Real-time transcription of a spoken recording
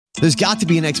There's got to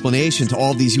be an explanation to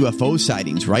all of these UFO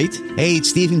sightings, right? Hey,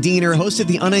 it's Stephen Diener, host of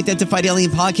the Unidentified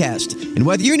Alien Podcast. And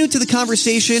whether you're new to the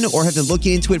conversation or have been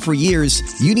looking into it for years,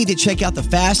 you need to check out the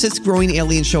fastest growing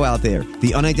alien show out there,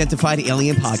 the Unidentified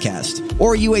Alien Podcast,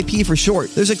 or UAP for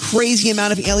short. There's a crazy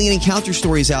amount of alien encounter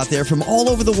stories out there from all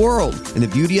over the world. And the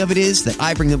beauty of it is that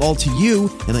I bring them all to you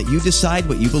and let you decide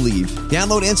what you believe.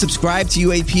 Download and subscribe to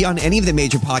UAP on any of the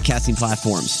major podcasting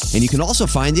platforms. And you can also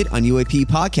find it on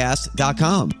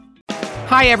UAPpodcast.com.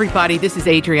 Hi, everybody. This is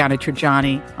Adriana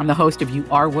Trajani. I'm the host of You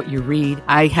Are What You Read.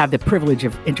 I have the privilege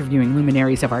of interviewing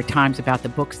luminaries of our times about the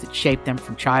books that shaped them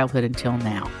from childhood until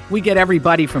now. We get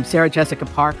everybody from Sarah Jessica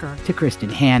Parker to Kristen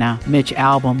Hanna, Mitch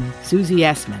Albom, Susie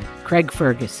Essman, Craig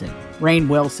Ferguson, Rainn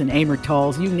Wilson, Amor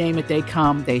Tolls, you name it, they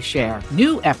come, they share.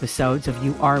 New episodes of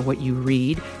You Are What You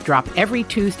Read drop every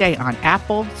Tuesday on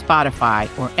Apple, Spotify,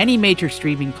 or any major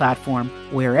streaming platform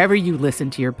wherever you listen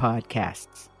to your podcasts.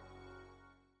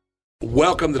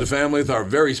 Welcome to the family with our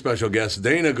very special guest,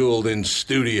 Dana Gould, in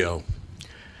studio.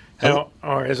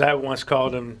 Or as I once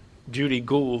called him, Judy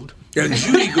Gould. Yeah,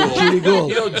 Judy Gould. Judy Gould.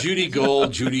 You know, Judy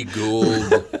Gould, Judy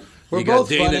Gould. We're you both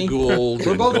got Dana funny. Gould.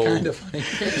 We're both Gould. kind of funny.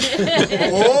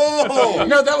 Oh!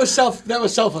 No, that was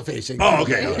self-effacing. Oh,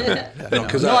 okay. No,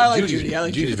 because I like Judy. I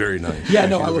like Judy's Judy. very nice. Yeah,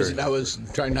 no, She's I was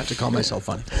trying not to call myself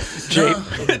funny.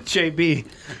 JB.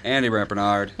 Andy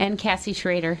Rampernard. And Cassie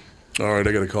Schrader. All right,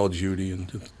 I got to call Judy and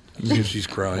see if she's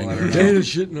crying. Dana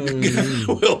shit. No.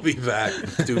 We'll be back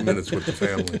in 2 minutes with the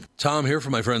family. Tom here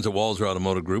from my friends at Walzer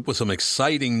Automotive Group with some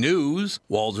exciting news.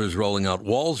 Walzer's rolling out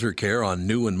Walzer Care on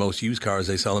new and most used cars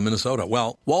they sell in Minnesota.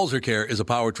 Well, Walzer Care is a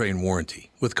powertrain warranty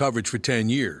with coverage for 10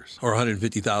 years or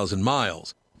 150,000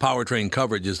 miles. Powertrain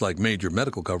coverage is like major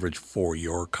medical coverage for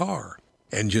your car.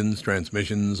 Engines,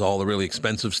 transmissions, all the really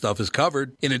expensive stuff is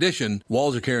covered. In addition,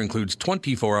 Walzer Care includes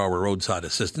 24-hour roadside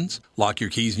assistance. Lock your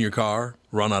keys in your car,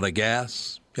 run out of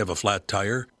gas, you have a flat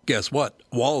tire. Guess what?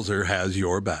 Walzer has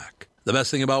your back. The best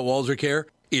thing about Walzer Care?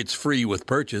 It's free with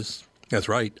purchase. That's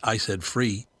right, I said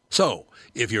free. So,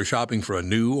 if you're shopping for a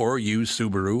new or used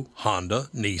Subaru, Honda,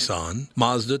 Nissan,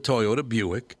 Mazda, Toyota,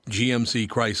 Buick, GMC,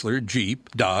 Chrysler, Jeep,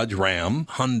 Dodge, Ram,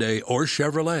 Hyundai, or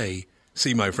Chevrolet,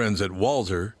 see my friends at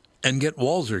Walzer and get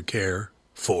Walzer Care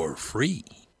for free.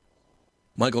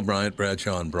 Michael Bryant,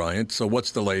 Bradshaw and Bryant. So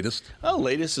what's the latest? Well, the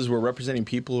latest is we're representing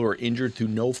people who are injured through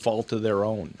no fault of their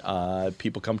own.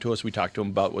 People come to us. We talk to them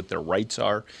about what their rights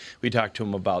are. We talk to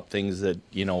them about things that,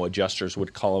 adjusters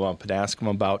would call them up and ask them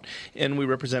about. And we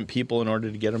represent people in order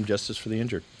to get them justice for the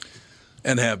injured.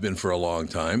 And have been for a long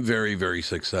time. Very, very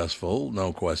successful,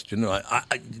 no question.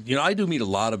 I do meet a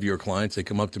lot of your clients. They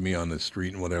come up to me on the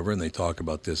street and whatever, and they talk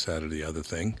about this, that, or the other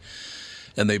thing.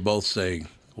 And they both say,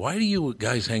 why do you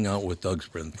guys hang out with Doug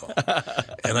Sprinthal?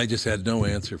 And I just had no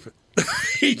answer.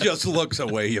 He just looks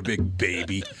away, you big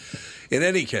baby. In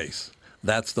any case,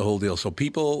 that's the whole deal. So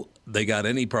people, they got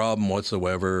any problem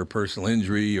whatsoever, personal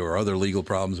injury or other legal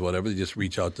problems, whatever, they just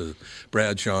reach out to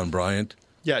Bradshaw and Bryant.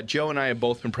 Yeah, Joe and I have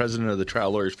both been president of the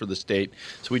trial lawyers for the state,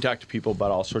 so we talk to people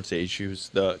about all sorts of issues.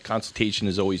 The consultation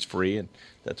is always free, and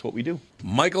that's what we do.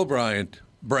 Michael Bryant,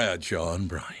 Bradshaw and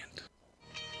Bryant.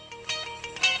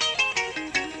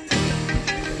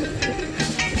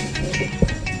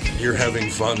 You're having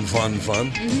fun?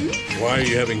 Mm-hmm. Why are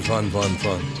you having fun?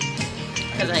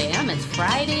 Because I am. It's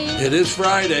Friday. It is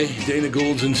Friday. Dana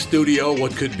Gould's in studio.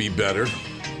 What could be better?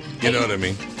 You know what I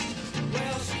mean?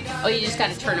 Oh, you just got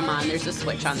to turn them on. There's a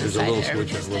switch on the There's side a little there.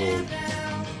 switch,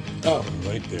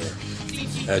 right there.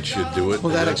 That should do it.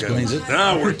 Well, that explains it.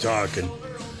 Now we're talking.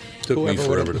 Took me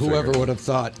forever to Whoever figure. would have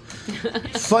thought.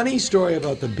 Funny story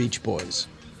about the Beach Boys.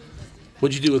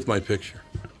 What'd you do with my picture?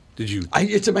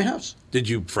 It's in my house. Did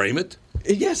you frame it?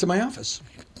 Yes, in my office.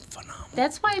 Phenomenal.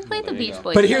 That's why I played the Beach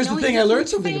Boys. But here's the thing. I he's a learned huge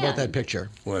something fan. about that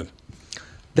picture. What?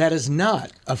 That is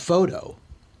not a photo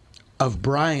of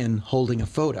Brian holding a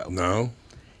photo. No.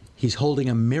 He's holding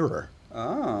a mirror.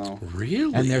 Oh.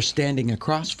 Really? And they're standing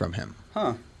across from him.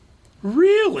 Huh.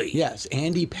 Really? Yes,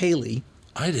 Andy Paley.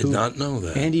 I did not know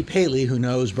that. Andy Paley, who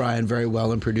knows Brian very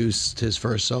well and produced his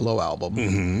first solo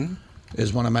album,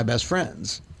 is one of my best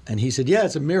friends. And he said, yeah,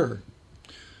 it's a mirror.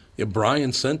 Yeah,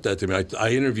 Brian sent that to me. I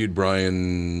interviewed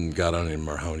Brian, got on him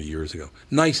how many years ago.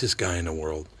 Nicest guy in the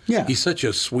world. Yeah. He's such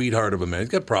a sweetheart of a man. He's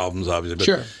got problems, obviously, but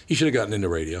Sure. he should have gotten into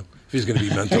radio if he's going to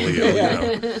be mentally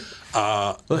ill,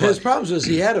 Well, his problems was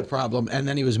he had a problem, and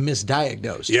then he was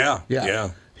misdiagnosed. Yeah.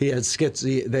 He has he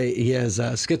has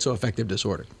schizoaffective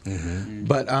disorder.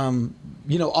 But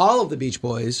all of the Beach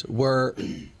Boys were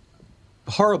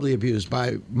horribly abused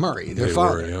by Murray, their They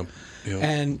father, were, yeah.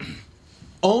 and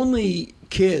only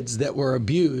kids that were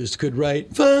abused could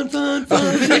write fun.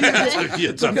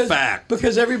 It's a fact.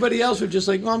 Because everybody else would just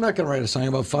like, well, I'm not going to write a song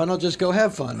about fun. I'll just go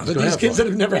have fun. But go these have kids fun.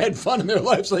 that have never had fun in their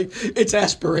lives, like, it's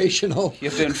aspirational. You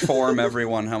have to inform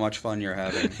everyone how much fun you're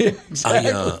having.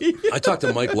 Exactly. I talked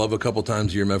to Mike Love a couple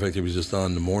times a year. Matter of fact, he was just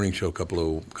on the morning show a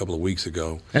couple of weeks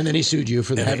ago. And then he sued you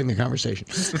for having the conversation.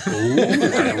 Ooh,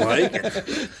 I like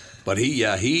it. But he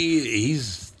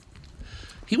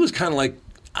was kind of like,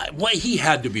 he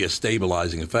had to be a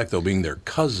stabilizing effect, though, being their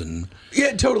cousin.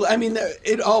 Yeah, totally. I mean,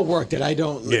 it all worked. And I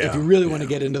don't, Yeah, if you really want to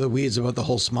get into the weeds about the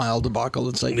whole Smile debacle,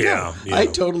 it's like, Yeah, no, I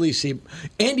totally see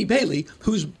Andy Bailey,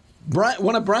 who's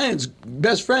one of Brian's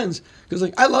best friends, goes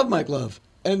like, I love Mike Love.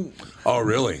 And Oh,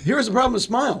 really? here's the problem with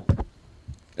Smile.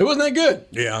 It wasn't that good.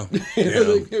 Yeah.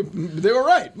 They were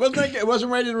right. It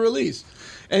wasn't ready to release.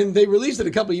 And they released it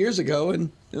a couple of years ago, and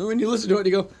when you listen to it,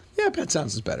 you go, yeah, Pet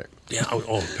Sounds is better. Yeah,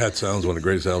 Pet Sounds, one of the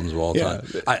greatest albums of all time.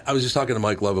 I was just talking to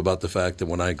Mike Love about the fact that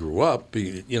when I grew up,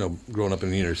 growing up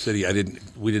in the inner city,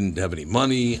 we didn't have any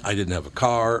money. I didn't have a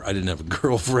car. I didn't have a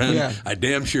girlfriend. Yeah. I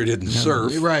damn sure didn't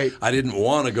surf. Right. I didn't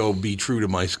want to go be true to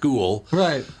my school.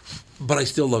 Right. But I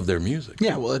still love their music.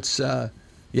 Yeah, well, it's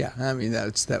yeah. I mean, that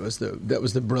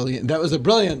was the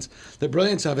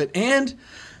brilliance of it, and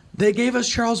they gave us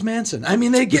Charles Manson. I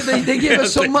mean, they gave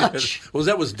us so much. Well,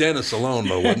 that was Dennis alone,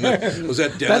 though, wasn't it? Was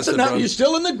that Dennis? That's enough. You're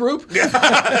still in the group. Yeah,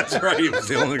 that's right. He was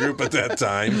still in the group at that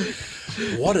time.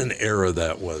 What an era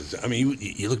that was. I mean,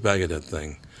 you look back at that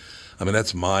thing. I mean,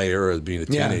 that's my era of being a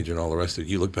teenager and all the rest of it.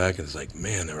 You look back and it's like,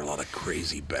 man, there were a lot of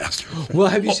crazy bastards. Well,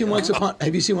 have you seen Once Upon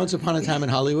a Time in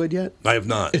Hollywood yet? I have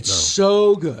not. It's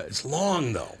so good. It's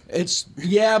long though.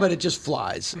 But it just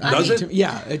flies. Does it?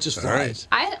 Yeah, it just flies.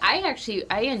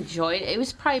 I enjoyed it. It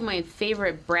was probably my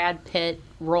favorite Brad Pitt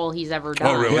role he's ever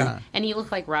done. Oh, really? Yeah. And he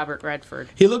looked like Robert Redford.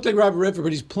 He looked like Robert Redford,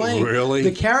 but he's playing. Really?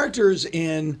 The characters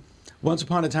in Once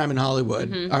Upon a Time in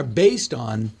Hollywood are based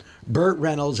on Burt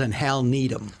Reynolds and Hal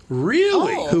Needham.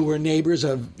 Really? Oh. Who were neighbors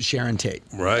of Sharon Tate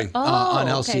Right. on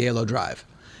El okay. Cielo Drive.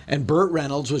 And Burt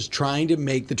Reynolds was trying to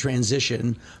make the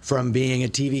transition from being a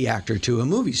TV actor to a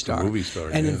movie star.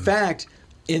 And in fact,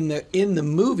 in the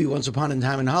movie Once Upon a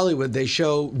Time in Hollywood, they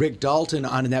show Rick Dalton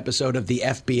on an episode of The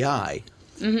FBI,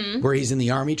 where he's in the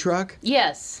army truck.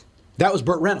 Yes. That was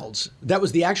Burt Reynolds. That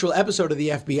was the actual episode of The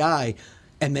FBI.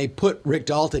 And they put Rick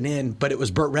Dalton in, but it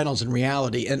was Burt Reynolds in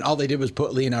reality. And all they did was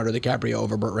put Leonardo DiCaprio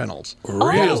over Burt Reynolds.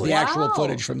 Really? That was the actual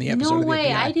footage from the episode of The FBI. No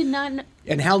way. I did not know.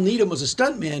 And Hal Needham was a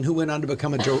stuntman who went on to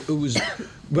become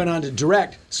went on to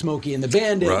direct Smokey and the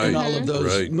Bandit and all of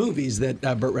those movies that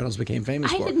Burt Reynolds became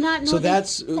famous for. I did not know.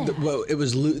 So it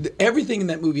was everything in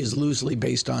that movie is loosely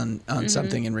based on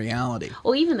something in reality.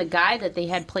 Well, even the guy that they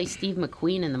had play Steve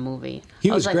McQueen in the movie.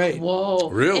 He I was like, great. Whoa.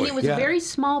 Really? And it was a very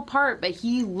small part, but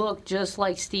he looked just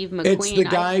like Steve McQueen. It's the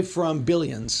guy from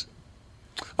Billions.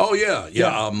 Oh yeah.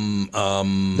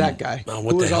 That guy what who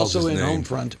the was hell's also his in name?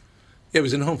 Homefront. Yeah, he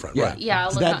was in Homefront. Yeah, Right. Yeah,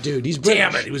 it's look that up. dude. He's British.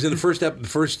 Damn it! He was in the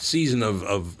first season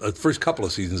of first couple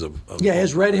of seasons of Yeah, he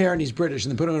has red hair and he's British,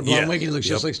 and they put him in a blonde Yeah. wig and he looks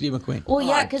just Yep. like Steve McQueen. Well,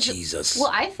 yeah, Oh, because Jesus. well,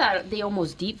 I thought they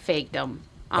almost deep faked him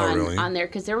on really? on there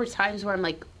because there were times where I'm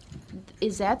like,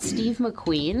 is that Steve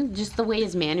McQueen? Just the way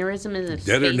his mannerism is. His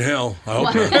Deader than face. hell. I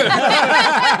hope not.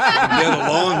 Dead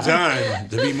a long time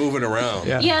to be moving around.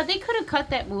 Yeah, they could have cut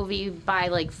that movie by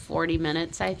like 40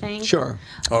 minutes, I think. Sure.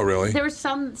 Oh, really? There was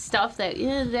some stuff that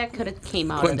that could have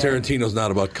came out Quentin of there. Tarantino's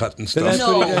not about cutting stuff. that's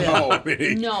what he did. I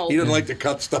mean, No. He doesn't like to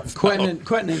cut stuff. Quentin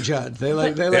and Judd. They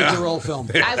like Yeah. to roll film.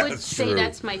 I would That's say true.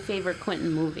 that's my favorite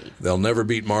Quentin movie. They'll never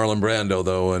beat Marlon Brando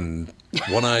though, and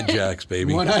One-Eyed Jacks,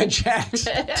 baby. One-Eyed Jacks.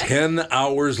 10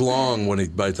 hours long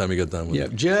by the time he got done with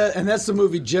it. And that's the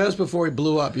movie just before he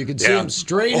blew up. You could see Yeah. him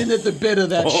straight in at the bit of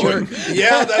that shirt.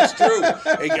 Yeah, that's true.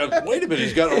 Hey, wait a minute,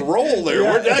 he's got a roll there.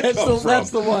 Where'd that come from?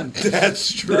 That's the one.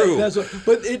 That's true.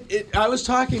 But I was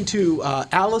talking to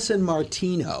Allison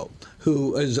Martino,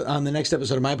 who is on the next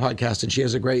episode of my podcast, and she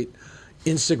has a great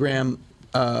Instagram,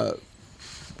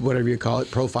 whatever you call it,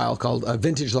 profile called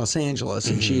Vintage Los Angeles,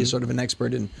 and she is sort of an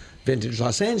expert in vintage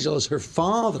Los Angeles. Her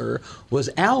father was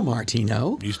Al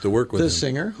Martino. Used to work with the him.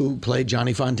 singer who played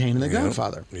Johnny Fontaine in The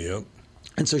Godfather. Yep.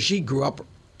 And so she grew up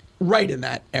right in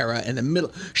that era, in the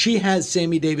middle. She has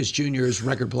Sammy Davis Jr.'s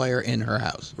record player in her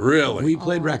house. Really? We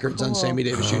played records on Sammy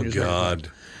Davis Jr.'s record player.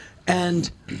 God.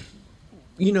 And,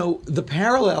 the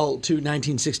parallel to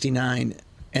 1969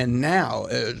 and now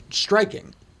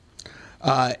striking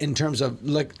in terms of,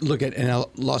 look at in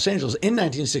Los Angeles. In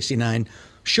 1969,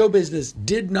 show business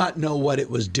did not know what it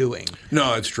was doing.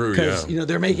 No, it's true, Because, yeah.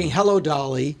 they're making Hello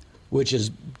Dolly, which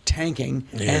is tanking,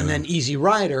 and then Easy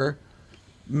Rider,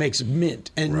 makes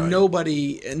mint, and Right.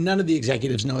 none of the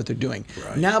executives know what they're doing.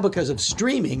 Right. Now, because of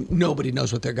streaming, nobody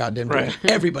knows what they're goddamn doing. Right.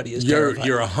 Everybody is You're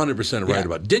terrified. 100% right Yeah.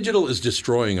 about it. Digital is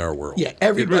destroying our world. Yeah,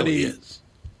 everybody- It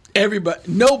really is.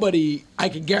 Nobody, I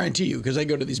can guarantee you, because I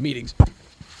go to these meetings,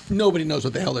 nobody knows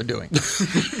what the hell they're doing.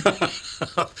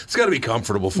 It's got to be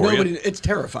comfortable for Nobody, you. it's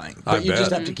terrifying, I but you just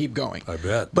bet. have to keep going. I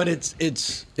bet. But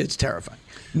it's terrifying.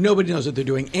 Nobody knows what they're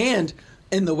doing, and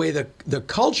in the way the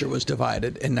culture was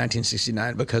divided in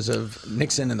 1969 because of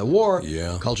Nixon and the war,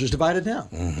 Yeah. culture's divided now,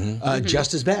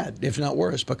 just as bad, if not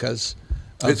worse, because.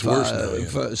 It's worse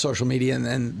now, of social media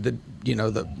and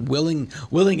the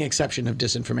willing exception of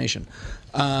disinformation.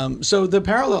 So the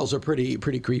parallels are pretty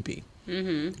creepy.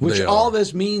 Which They all are.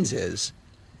 this means is,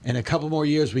 in a couple more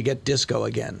years, we get disco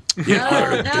again. I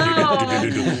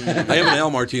have an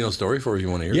Al Martino story for you if you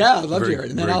want to hear it. Yeah, I'd love Very- to hear it,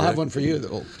 and then very I'll have good. one for you.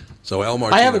 That'll, So Al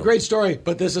Martino. I have a great story,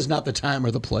 but this is not the time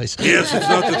or the place. Yes, it's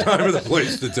not the time or the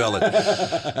place to tell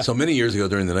it. So many years ago,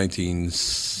 during the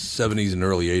 1970s and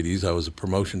early 80s, I was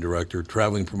a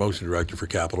traveling promotion director for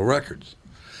Capitol Records.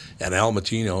 And Al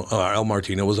Martino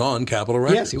was on Capitol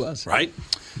Records. Yes, he was. Right?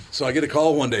 So I get a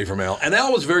call one day from Al. And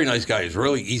Al was a very nice guy. He's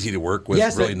really easy to work with,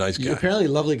 Yes, really nice guy. apparently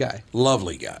lovely guy.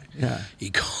 Lovely guy. Yeah. He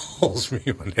calls me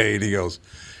one day and he goes,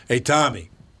 "Hey, Tommy,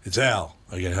 it's Al."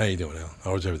 I go, "How you doing, Al?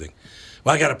 How's everything?"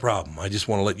 "Well, I got a problem. I just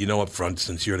want to let you know up front,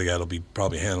 since you're the guy that'll be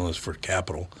probably handling this for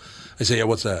Capitol." I say, "Yeah,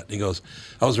 what's that?" He goes,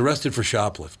 "I was arrested for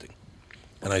shoplifting."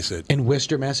 And I said, In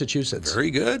Worcester, Massachusetts.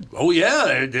 "Very good. Oh,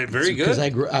 yeah, they're very good." Because I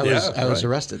was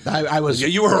arrested. I was. Yeah,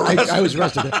 you were arrested. I was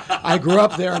arrested. I grew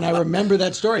up there, and I remember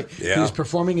that story. Yeah. He was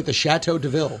performing at the Chateau de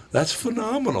Ville. That's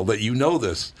phenomenal that you know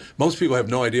this. Most people have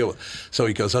no idea. So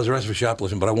he goes, "I was arrested for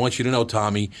shoplifting, but I want you to know,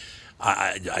 Tommy,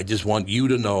 I just want you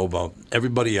to know about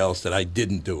everybody else that I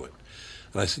didn't do it."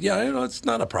 And I said, "Yeah, it's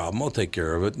not a problem. I'll take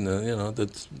care of it. And,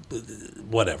 that's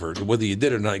whatever, whether you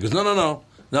did it or not." He goes, No.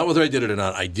 Not whether I did it or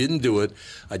not. I didn't do it.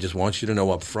 I just want you to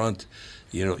know up front.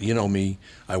 You know me.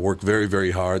 I work very,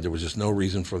 very hard. There was just no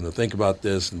reason for them to think about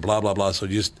this and blah, blah, blah. So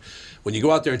just when you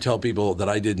go out there and tell people that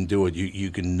I didn't do it, you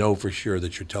can know for sure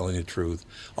that you're telling the truth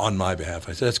on my behalf.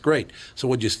 I said, "That's great. So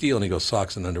what'd you steal?" And he goes,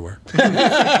 "Socks and underwear." I'll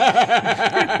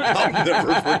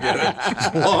never forget it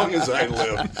as long as I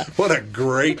live. What a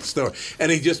great story.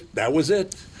 And that was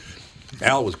it.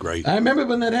 Al was great. I remember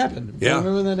when that happened. Yeah. I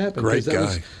remember when that happened. Great 'cause that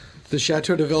was- guy. the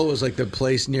Chateau de Ville was like the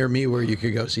place near me where you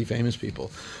could go see famous people.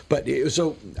 But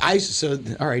all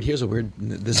right, here's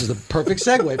this is the perfect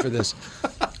segue for this.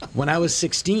 When I was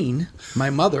 16, my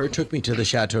mother took me to the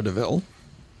Chateau de Ville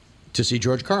to see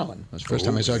George Carlin. It was the first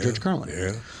time I saw George Carlin.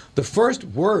 Yeah. The first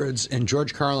words in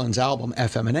George Carlin's album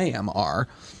FM and AM are,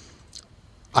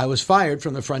 "I was fired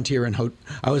from the Frontier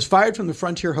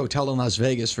Hotel in Las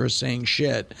Vegas for saying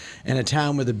shit in a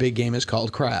town where the big game is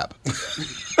called crap."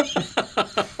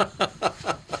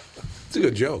 It's a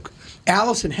good joke.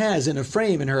 Allison has in a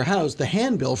frame in her house the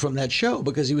handbill from that show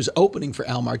because he was opening for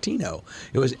Al Martino.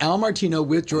 It was Al Martino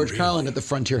with George Carlin at the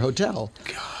Frontier Hotel.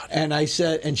 God. And I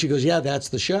said, and she goes, "Yeah, that's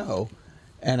the show."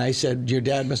 And I said, "Your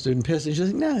dad must have been pissed." And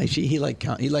she's like, "No, he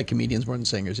liked comedians more than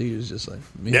singers. He was just like,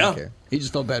 he didn't care. He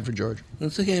just felt bad for George."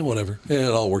 It's like, hey, whatever. Yeah,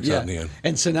 it all works out in the end.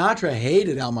 And Sinatra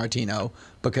hated Al Martino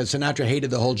because Sinatra hated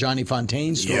the whole Johnny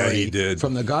Fontaine story Yeah, he did.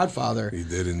 from The Godfather. He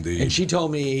did indeed.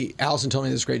 And Allison told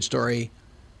me this great story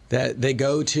that they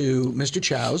go to Mr.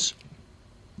 Chow's.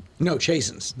 No,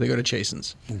 Chasen's. They go to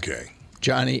Chasen's. Okay.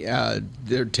 Johnny,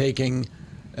 they're taking,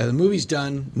 the movie's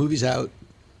done, movie's out,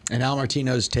 and Al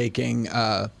Martino's taking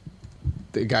the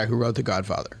guy who wrote The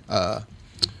Godfather.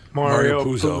 Mario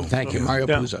Puzo. Thank you, Yeah. Mario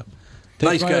Yeah. Puzo.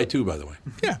 Nice Takes Mario- guy, too, by the way.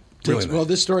 Yeah. Really Well, nice.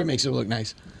 this story makes it look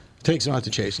nice. Takes him out to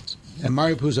Chasen's. And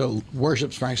Mario Puzo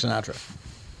worships Frank Sinatra.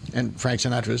 And Frank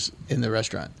Sinatra's in the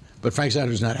restaurant. But Frank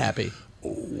Sinatra's not happy.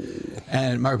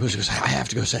 And Mario Puzo goes, "I have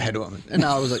to go say hi to him." And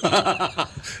I was like,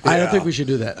 I don't think we should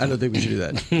do that.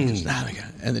 He goes, "Nah, we got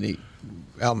it." And then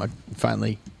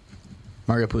finally,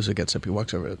 Mario Puzo gets up. He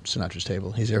walks over to Sinatra's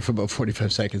table. He's there for about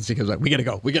 45 seconds. He goes like, we gotta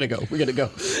go. He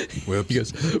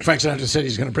goes, "Frank Sinatra said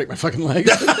he's going to break my fucking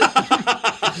legs."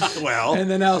 Well, And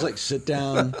then I was like, "Sit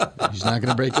down. He's not going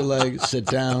to break your leg. Sit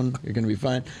down. You're going to be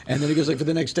fine." And then he goes like, for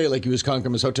the next day, like he was calling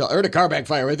from his hotel, "I heard a car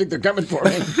backfire. I think they're coming for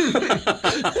me."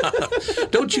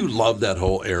 don't you love that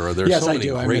whole era? There's Yes, so I many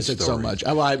do. I great miss it so stories. much.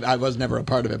 I was never a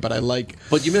part of it, but I like.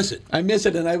 But you miss it. I miss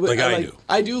it, and I do.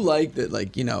 I do like that.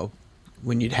 Like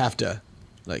when you'd have to,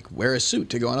 like wear a suit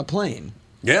to go on a plane.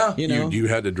 Yeah, You know? you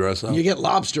had to dress up. You get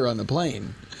lobster on the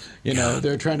plane.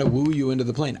 They're trying to woo you into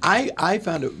the plane. I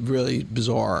found it really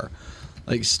bizarre.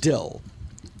 Like still,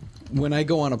 when I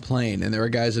go on a plane and there are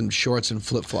guys in shorts and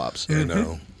flip flops. I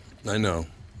know.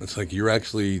 It's like you're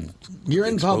actually You're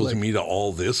in exposing public. me to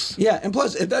all this. Yeah, and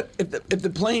plus, if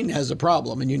the plane has a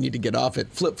problem and you need to get off it,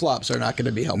 flip flops are not going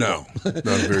to be helpful. No, not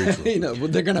very true. You know,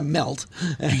 they're going to melt.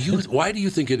 Why do you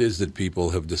think it is that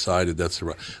people have decided that's the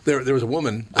right? There was a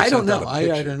woman. That I don't sent know. out a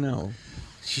picture. I don't know.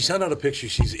 She sent out a picture.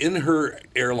 She's in her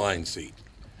airline seat,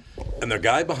 and the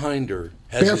guy behind her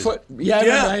has Barefoot. His,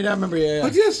 I remember. Yeah.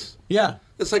 like this. Yeah.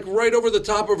 It's like right over the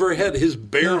top of her head, his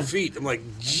bare feet. I'm like,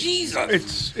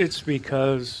 Jesus. It's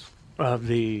because of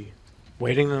the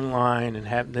waiting in line and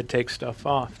having to take stuff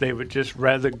off. They would just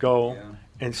rather go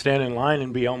and stand in line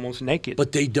and be almost naked.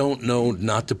 But they don't know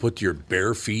not to put your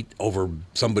bare feet over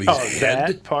somebody's head.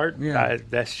 That part,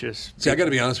 that's just... See, I got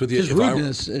to be honest with you. Just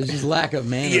rudeness, just lack of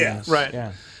manners. Yeah. Right.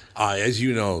 Yeah. As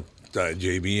you know,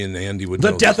 JB and Andy would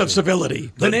The know Death this. of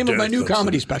Civility. The name of my new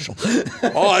comedy special.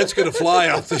 Oh, it's going to fly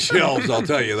off the shelves. I'll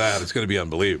tell you that. It's going to be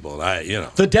unbelievable.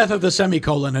 The Death of the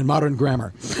Semicolon in Modern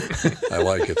Grammar. I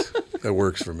like it. That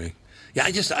works for me. Yeah,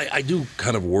 I do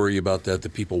kind of worry about that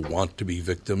people want to be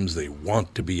victims. They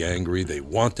want to be angry. They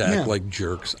want to act like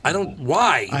jerks.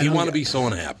 Why do you want to be so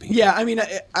unhappy? Yeah, I mean,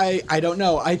 I don't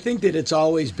know. I think that it's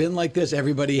always been like this.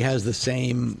 Everybody has the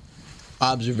same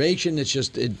observation. It's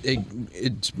just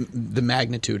it's the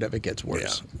magnitude of it gets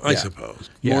worse. Yeah, I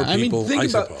suppose. Yeah, More people, think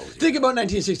about suppose. think about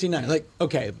 1969. Like,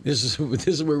 okay, this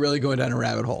is we're really going down a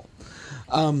rabbit hole.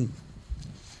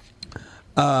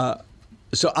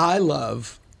 So I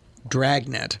love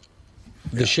Dragnet,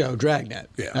 the show Dragnet.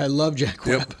 Yeah. I love Jack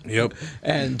Webb. Yep.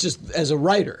 And just as a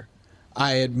writer,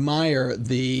 I admire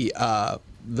the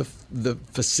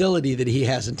facility that he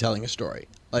has in telling a story.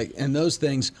 Like, and those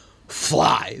things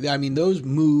fly. I mean, those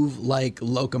move like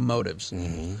locomotives.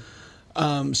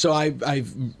 Mm-hmm. So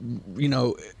I've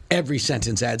every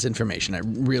sentence adds information. I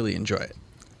really enjoy it,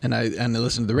 and I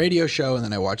listen to the radio show, and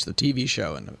then I watch the TV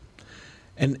show,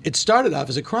 and it started off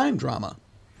as a crime drama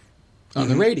on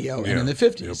the radio and in the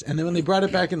 50s, and then when they brought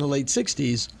it back in the late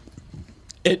 60s.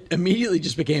 It immediately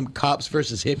just became cops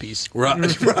versus hippies. Right.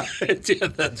 Yeah,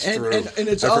 that's true. And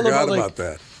it's I all forgot about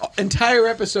that. Entire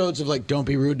episodes of like, don't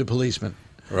be rude to policemen.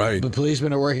 Right. But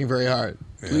policemen are working very hard.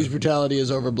 Yeah. Police brutality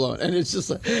is overblown, and it's just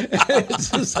like,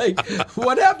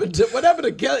 what happened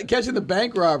to catching the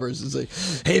bank robbers? It's like,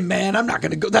 hey man, I'm not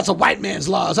going to go. That's a white man's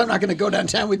laws. I'm not going to go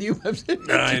downtown with you.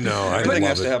 I know. Everything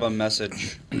has to have a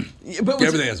message. But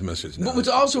everything has a message now. But what's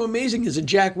also amazing is that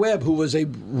Jack Webb, who was a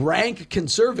rank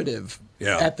conservative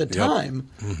at the time,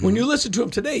 when you listen to him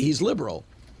today, he's liberal.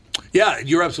 Yeah,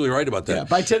 you're absolutely right about that. Yeah,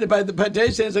 by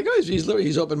today's standards, like, oh,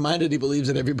 he's open-minded. He believes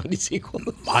that everybody's equal.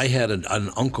 I had an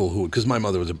uncle who, because my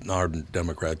mother was an ardent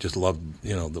Democrat, just loved,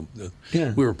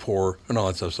 we were poor and all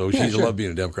that stuff, so she loved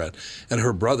being a Democrat. And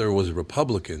her brother was a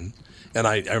Republican, and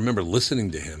I remember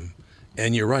listening to him,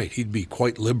 and you're right, he'd be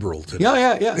quite liberal today.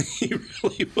 Yeah. He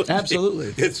really would.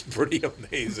 Absolutely. It's pretty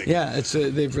amazing. Yeah, it's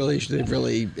they've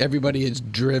really everybody is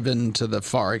driven to the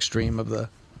far extreme of the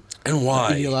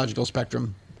ideological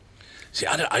spectrum. See,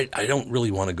 I don't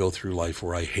really want to go through life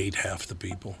where I hate half the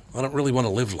people. I don't really want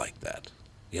to live like that,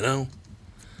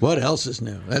 What else is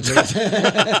new? That's right.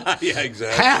 Yeah,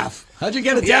 exactly. Half. How'd you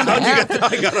get it down to half?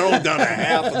 I got it all down to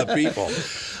half of the people.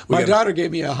 My daughter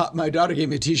gave me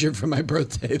a T-shirt for my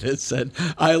birthday that said,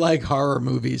 "I like horror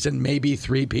movies and maybe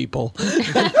 3 people."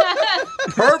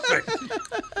 Perfect.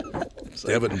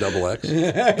 They have it in XX.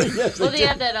 Yes, well, they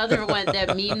have that other one,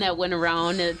 that meme that went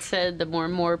around. It said, "The more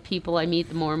and more people I meet,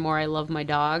 the more and more I love my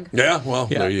dog." Yeah, well,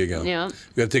 there you go. Yeah.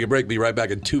 We've got to take a break. Be right back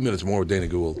in 2 minutes more with Dana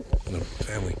Gould and the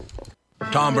family.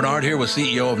 Tom Bernard here with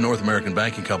CEO of North American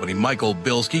Banking Company, Michael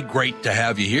Bilski. Great to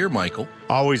have you here, Michael.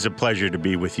 Always a pleasure to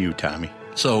be with you, Tommy.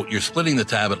 So you're splitting the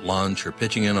tab at lunch or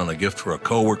pitching in on a gift for a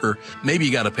coworker. Maybe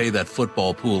you got to pay that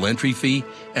football pool entry fee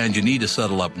and you need to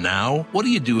settle up now. What do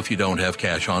you do if you don't have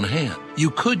cash on hand?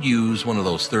 You could use one of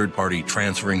those third-party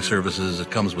transferring services that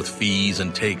comes with fees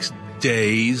and takes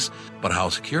days. But how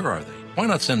secure are they? Why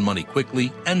not send money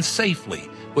quickly and safely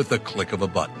with the click of a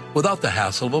button without the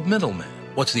hassle of a middleman?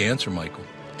 What's the answer, Michael?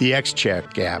 The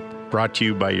XCheck app, brought to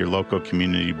you by your local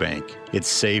community bank. It's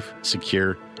safe,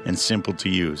 secure, and simple to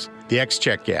use. The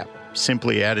XCheck app.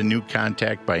 Simply add a new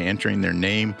contact by entering their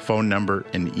name, phone number,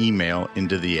 and email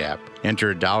into the app. Enter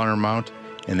a dollar amount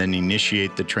and then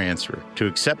initiate the transfer. To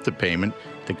accept the payment,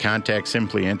 the contact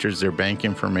simply enters their bank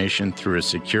information through a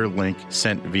secure link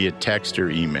sent via text or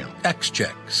email.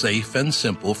 XCheck, safe and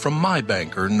simple from my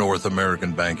banker, North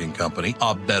American Banking Company.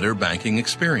 A better banking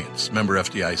experience. Member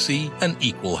FDIC, an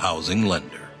equal housing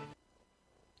lender.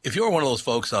 If you're one of those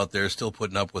folks out there still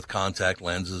putting up with contact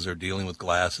lenses or dealing with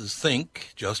glasses,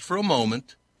 think, just for a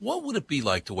moment, what would it be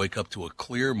like to wake up to a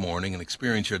clear morning and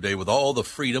experience your day with all the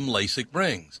freedom LASIK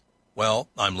brings? Well,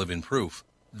 I'm living proof.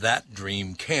 that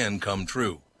dream can come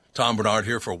true. Tom Bernard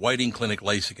here for Whiting Clinic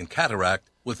LASIK and Cataract.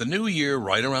 With the new year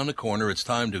right around the corner, it's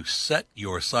time to set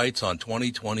your sights on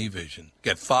 20/20 vision.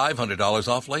 Get $500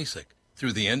 off LASIK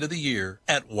through the end of the year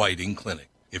at Whiting Clinic.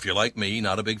 If you're like me,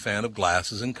 not a big fan of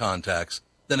glasses and contacts,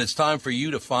 then it's time for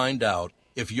you to find out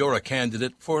if you're a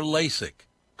candidate for LASIK.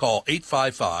 Call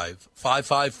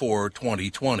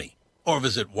 855-554-2020 or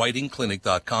visit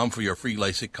whitingclinic.com for your free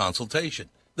LASIK consultation.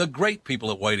 The great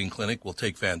people at Whiting Clinic will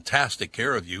take fantastic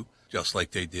care of you, just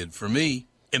like they did for me.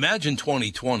 Imagine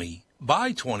 2020,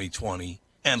 buy 2020,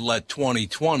 and let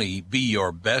 2020 be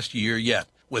your best year yet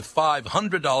with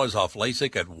 $500 off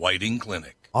LASIK at Whiting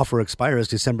Clinic. Offer expires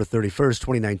December 31st,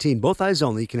 2019. Both eyes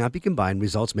only, cannot be combined.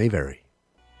 Results may vary.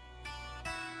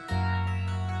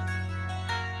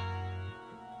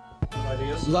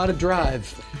 A lot of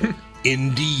drive.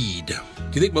 Indeed. Do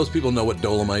you think most people know what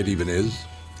dolomite even is?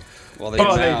 Well, they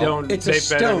don't. It's they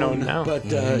a better know stone, now. but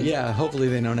yeah, hopefully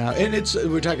they know now. And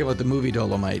we're talking about the movie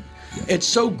Dolomite. It's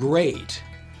so great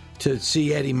to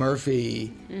see Eddie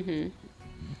Murphy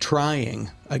trying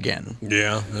again.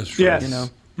 Yeah, that's true. Yes. You know,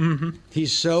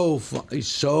 he's so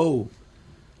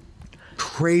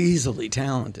crazily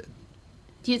talented.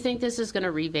 Do you think this is going to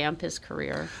revamp his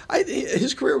career?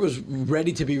 His career was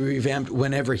ready to be revamped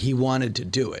whenever he wanted to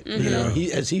do it. You know,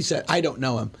 as he said, I don't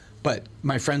know him, but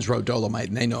my friends wrote Dolomite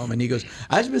and they know him. And he goes,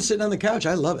 I've just been sitting on the couch.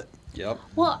 I love it. Yep.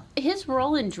 Well, his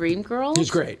role in Dreamgirls, He's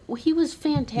great. He was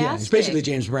fantastic. Yeah, he's basically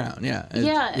James Brown. Yeah.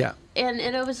 Yeah. And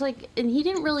it was like, and he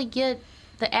didn't really get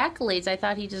the accolades I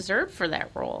thought he deserved for that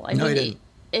role. No, he didn't.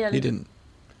 And He didn't.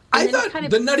 And I then it thought kind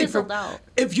of the Nutty fizzled out.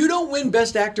 If you don't win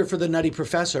Best Actor for the Nutty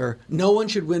Professor, no one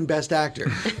should win Best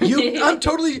Actor.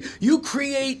 You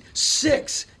create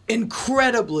 6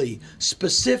 incredibly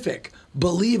specific,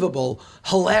 believable,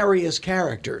 hilarious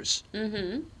characters.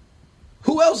 Mm-hmm.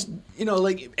 Who else? You know,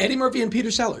 like Eddie Murphy and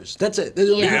Peter Sellers. That's it. There's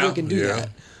only people who can do that.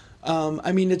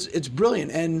 I mean, it's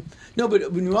brilliant. And no,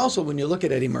 but when you look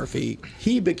at Eddie Murphy,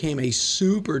 he became a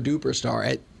super duper star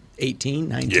at 18,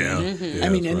 19. Yeah. I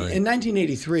mean, in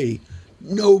 1983,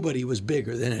 nobody was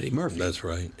bigger than Eddie Murphy. That's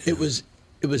right. It was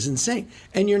insane.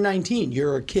 And you're 19.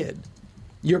 You're a kid.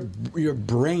 Your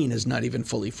brain is not even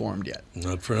fully formed yet.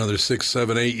 Not for another 6,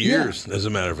 7, 8 years, as a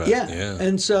matter of fact. Yeah. Yeah.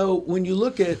 And so when you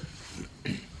look at,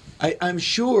 I'm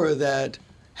sure that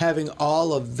having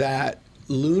all of that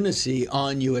lunacy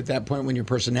on you at that point when your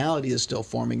personality is still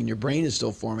forming and your brain is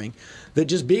still forming, that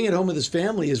just being at home with his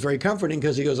family is very comforting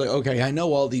because he goes like, okay, I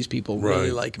know all these people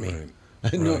really like me. Right.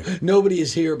 Nobody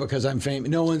is here because I'm famous.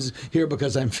 No one's here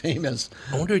because I'm famous.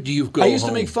 I wonder, do you go I used to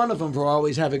home- make fun of him for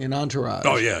always having an entourage.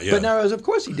 Oh, yeah, yeah. But now, of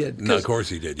course he did. No, of course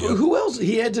he did, yeah. Who else?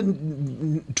 He had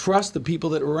to trust the people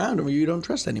that were around him, or you don't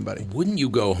trust anybody. Wouldn't you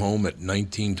go home at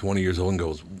 19, 20 years old and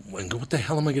go, what the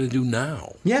hell am I going to do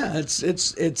now? Yeah, it's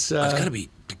It's got to be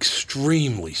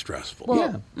extremely stressful.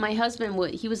 Well, my husband,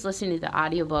 he was listening to the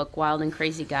audiobook Wild and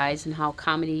Crazy Guys and How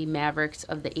Comedy Mavericks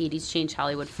of the 80s Changed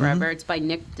Hollywood Forever. It's by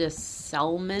Nick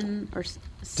DeSelman.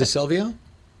 DeSilvio?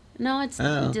 No, it's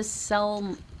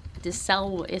DeSel.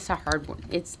 It's a hard one.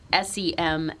 It's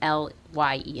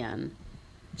Semlyen.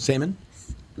 Seaman?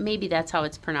 Maybe that's how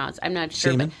it's pronounced. I'm not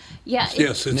sure. Seaman? But yeah.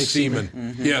 Yes, it's Nick Seaman.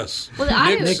 Seaman. Yes. Well, the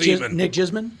audio- Nick Seaman. Nick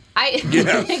Gisman?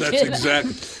 Yes, that's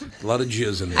exactly. A lot of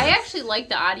jizz in there. I actually like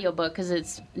the audiobook because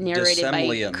it's narrated by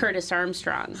Dissemblian. Curtis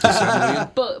Armstrong.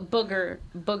 Dissemblian?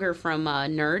 Booger from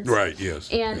Nerds. Right, yes.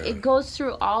 And Yeah. it goes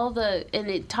through all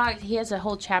he has a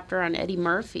whole chapter on Eddie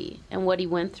Murphy and what he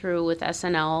went through with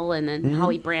SNL and then how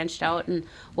he branched out and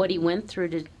what he went through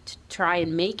to try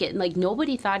and make it. And like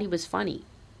nobody thought he was funny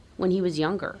when he was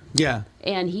younger. Yeah.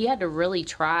 And he had to really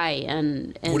try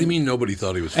and What do you mean nobody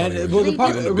thought he was funny? And Was well, he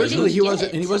even in the originally business? he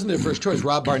wasn't, and he wasn't their first choice.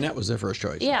 Rob Barnett was their first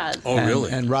choice. Yeah. Oh, And-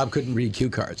 really? And Rob couldn't read cue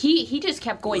cards. He just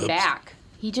kept going back.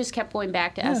 He just kept going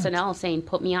back to SNL saying,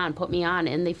 put me on,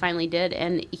 and they finally did,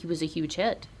 and he was a huge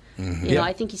hit. Mm-hmm. You know,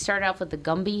 I think he started off with the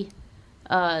Gumby.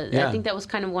 I think that was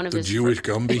kind of one of The his... Jewish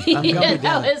Gumby? I'm yeah, Gumby, that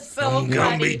damn it. was so funny.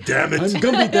 Gumby, damn it. I'm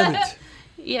Gumby, damn it.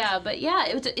 Yeah, but yeah,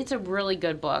 it's a really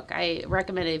good book. I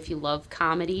recommend it if you love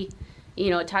comedy. You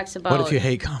know, it talks about... What if you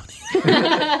hate comedy?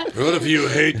 What if you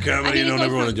hate comedy I and mean, it don't goes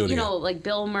ever want to from, do it you again? know, like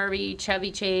Bill Murray,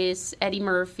 Chevy Chase, Eddie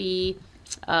Murphy.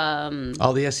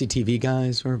 All the SCTV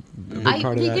guys were a big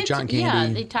part of that. John Candy. Yeah,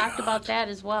 they talked about that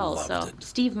as well. So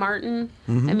Steve Martin.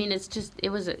 I mean, it's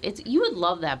you would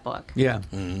love that book. Yeah.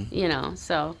 You know,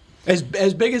 so As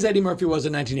big as Eddie Murphy was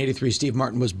in 1983, Steve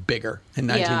Martin was bigger in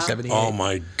 1978. Oh,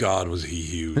 my God, was he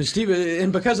huge.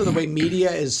 And because of the way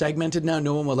media is segmented now,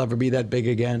 no one will ever be that big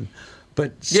again.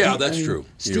 But Yeah, that's true. You're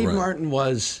Steve right. Martin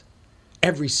was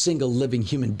every single living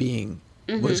human being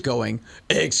was going,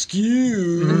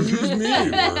 excuse me.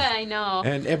 I know.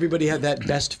 And everybody had that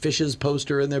Best Fishes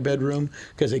poster in their bedroom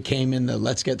because it came in the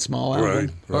Let's Get Small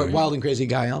album, or Wild and Crazy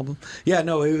Guy album. Yeah,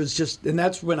 no, it was just, and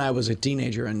that's when I was a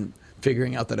teenager and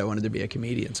figuring out that I wanted to be a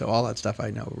comedian. So all that stuff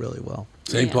I know really well.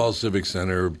 St. Paul Civic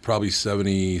Center, probably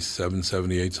 77,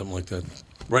 78, something like that.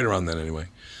 Right around then, anyway.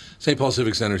 St. Paul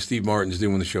Civic Center, Steve Martin's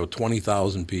doing the show,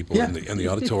 20,000 people in the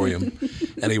auditorium.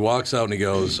 And he walks out and he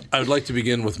goes, I would like to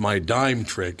begin with my dime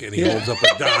trick. And he holds up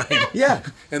a dime. Yeah.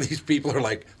 And these people are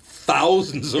like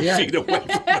thousands of feet away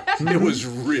from him. It was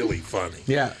really funny.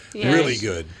 Yeah. Really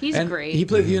good. He's great. He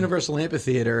played the Universal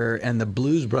Amphitheater, and the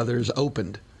Blues Brothers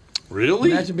opened.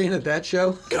 Really? Imagine being at that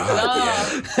show.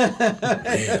 God,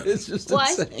 It's just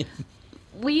insane.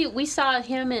 We saw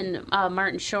him and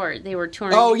Martin Short. They were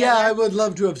touring Oh, together. yeah, I would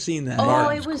love to have seen that. Oh,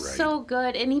 Martin's it was great. so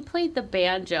good. And he played the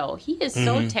banjo. He is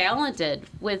so talented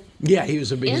with Yeah,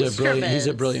 he's a instruments.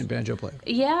 brilliant banjo player.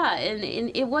 Yeah,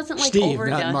 and it wasn't like Steve,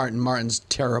 overdone. not Martin. Martin's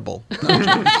terrible.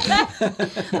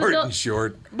 Martin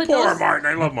Short. but Poor those- Martin.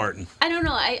 I love Martin. I don't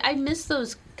know. I miss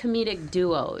those comedic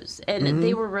duos, and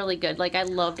they were really good. Like, I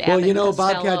loved Abbott Well, and you know,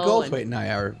 Costello Bobcat Goldthwait and I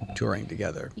are touring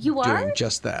together. You are? Doing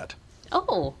just that.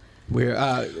 Oh, We're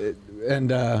well,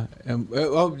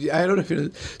 I don't know if you know.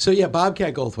 So yeah,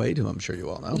 Bobcat Goldthwait, who I'm sure you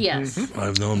all know. yes.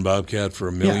 I've known Bobcat for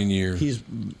a million years. He's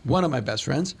one of my best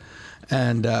friends,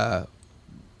 and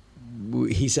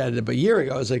he said it a year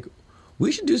ago. I was like,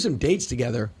 we should do some dates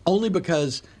together, only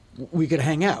because we could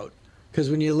hang out. Because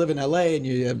when you live in LA and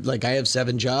you have, like, I have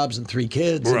 7 jobs and 3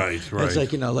 kids. Right. It's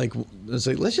like, it's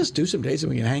like, let's just do some dates and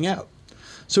we can hang out.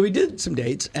 So we did some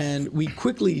dates, and we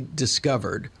quickly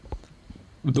discovered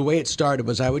the way it started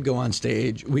was I would go on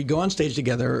stage. We'd go on stage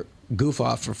together, goof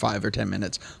off for 5 or 10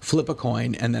 minutes, flip a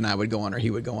coin, and then I would go on or he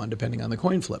would go on, depending on the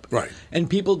coin flip. Right. And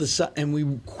and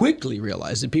we quickly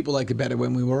realized that people liked it better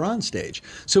when we were on stage.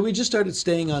 So we just started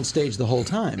staying on stage the whole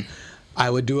time. I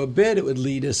would do a bit, it would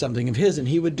lead to something of his, and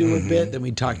he would do a bit, then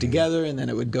we'd talk together, and then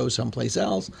it would go someplace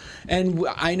else. And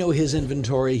I know his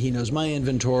inventory, he knows my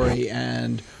inventory,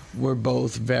 and we're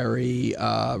both very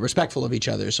respectful of each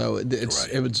other. So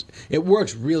it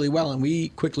works really well, and we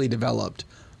quickly developed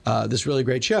this really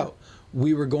great show.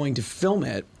 We were going to film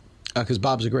it, because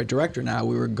Bob's a great director now,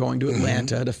 we were going to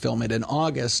Atlanta to film it in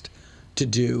August to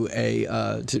do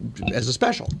as a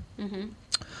special.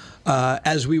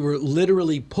 As we were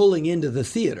literally pulling into the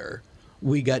theater,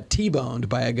 we got T-boned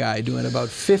by a guy doing about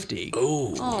 50.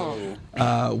 Oh.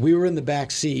 We were in the back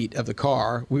seat of the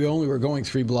car. We only were going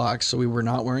 3 blocks, so we were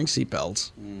not wearing seatbelts.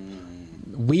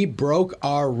 We broke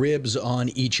our ribs on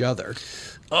each other.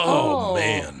 Oh,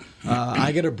 man.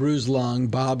 I got a bruised lung.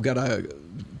 Bob got a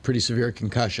pretty severe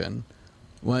concussion.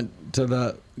 Went to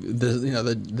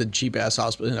the cheap ass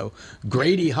hospital,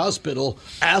 Grady Hospital.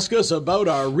 Ask us about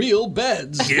our real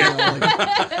beds.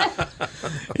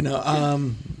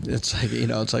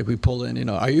 It's like we pulled in.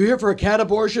 Are you here for a cat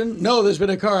abortion? No, there's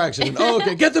been a car accident. Oh,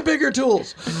 okay, get the bigger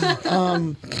tools.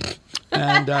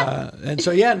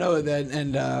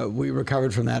 We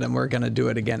recovered from that, and we're going to do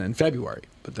it again in February.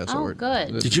 But that's what we're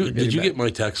good. Did you get my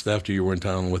text after you were in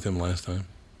town with him last time?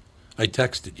 I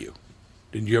texted you.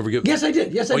 Did you ever get? Yes, I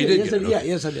did. Yes, I did. Did.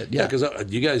 Yes, I did. Yeah, because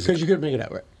you guys. Because you couldn't make it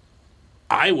out, right?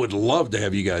 I would love to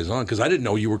have you guys on because I didn't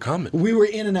know you were coming. We were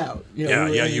in and out. You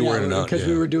were in and out because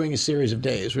we were doing a series of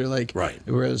days. We were like, right.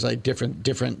 It was like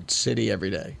different city every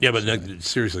day. Yeah, but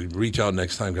seriously, reach out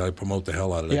next time. Gotta promote the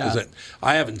hell out of it. Yeah.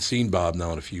 I haven't seen Bob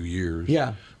now in a few years.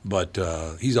 Yeah. But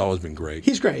he's always been great.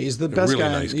 He's great. He's the best really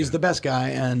guy. Nice He's the best guy,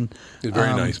 and he's a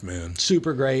very nice man.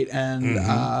 Super great, and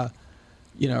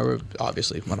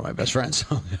obviously one of my best friends.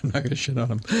 So I'm not going to shit on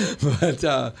him,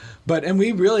 but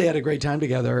we really had a great time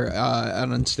together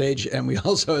on stage, and we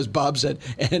also, as Bob said,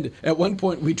 and at one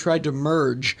point we tried to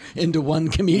merge into one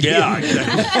comedian. Yeah,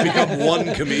 exactly. Become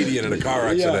one comedian in a car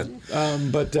accident.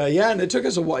 Yeah, and it took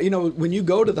us a while. When you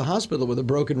go to the hospital with a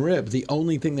broken rib, the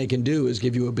only thing they can do is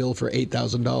give you a bill for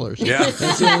 $8,000. Yeah,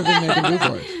 that's the only thing they can do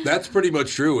for it. That's pretty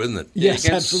much true, isn't it? Yes, you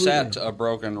can't absolutely. set a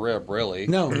broken rib, really.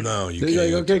 No, you They're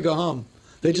can't. like, okay, go home.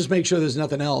 They just make sure there's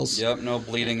nothing else. Yep, no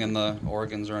bleeding in the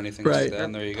organs or anything Right. like that.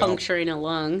 And there you go. Puncturing a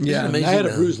lung. Yeah, amazing, I had a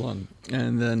man. bruised lung,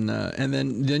 and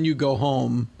then you go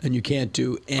home and you can't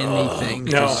do anything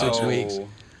for 6 weeks.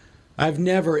 I've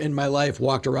never in my life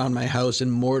walked around my house in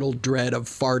mortal dread of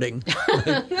farting.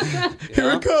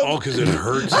 Here it comes. Oh, because it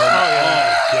hurts.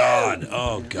 Oh, God.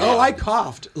 Oh, God. Oh, I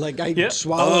coughed like I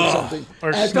swallowed something.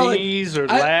 Or I felt sneeze or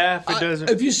laugh. It doesn't.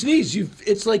 If you sneeze,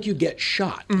 it's like you get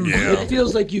shot. Yeah. It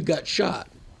feels like you got shot.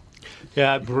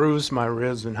 Yeah, I bruised my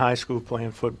ribs in high school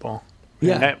playing football. And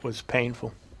Yeah. that was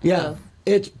painful. Yeah,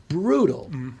 it's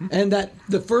brutal. And that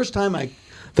the first time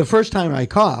The first time I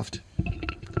coughed,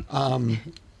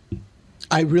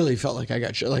 I really felt like I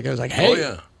got shot. Like I was like,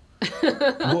 "Hey!"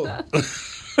 Oh yeah.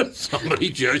 Somebody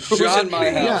just Who's shot in my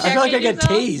me. house? Yeah, I felt like I got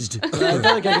Yourself? tased. I felt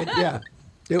like I got. Yeah,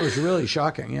 it was really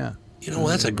shocking. Yeah. You know,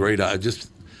 that's a great. Just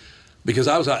because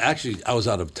I was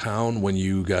out of town when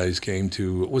you guys came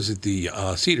to. Was it the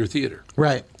Cedar Theater?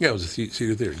 Right. Yeah, it was the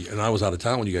Cedar Theater, and I was out of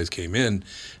town when you guys came in,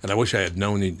 and I wish I had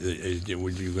known when you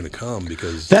were going to come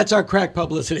because. That's our crack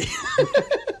publicity.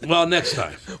 Well, next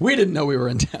time. We didn't know we were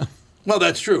in town. Well,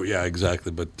 that's true. Yeah,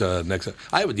 exactly. But next time,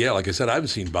 like I said, I haven't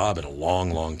seen Bob in a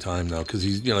long, long time now because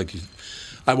he's,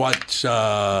 I watch,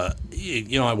 I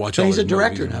watch. So all he's his a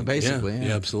director movies. now, basically.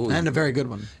 Yeah, absolutely, And a very good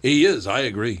one. He is. I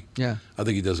agree. Yeah. I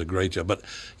think he does a great job. But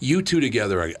you two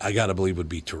together, I got to believe would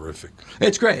be terrific.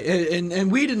 It's great,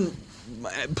 and we didn't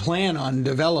plan on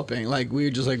developing. Like we were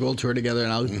just like, we'll tour together,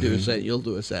 and I'll do a set, you'll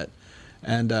do a set,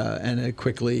 and it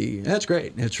quickly. That's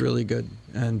great. It's really good,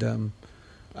 and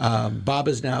Bob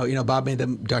is now. Bob made the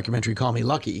documentary "Call Me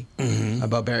Lucky"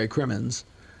 about Barry Crimmins,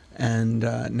 and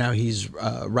now he's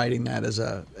writing that as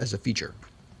a feature,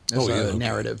 as a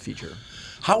narrative feature.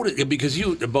 How did because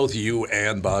both you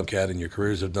and Bobcat in your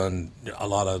careers have done a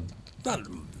lot of not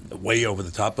way over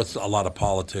the top, but a lot of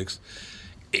politics.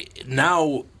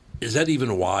 Now, is that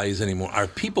even wise anymore? Are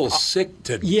people sick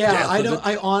to death?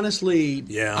 I honestly.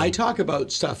 Yeah. I talk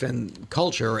about stuff in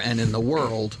culture and in the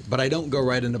world, but I don't go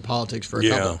right into politics for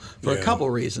a couple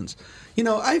reasons.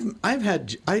 I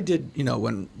did.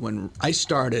 When I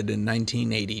started in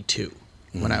 1982,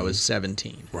 when I was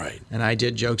 17, right, and I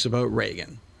did jokes about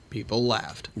Reagan. People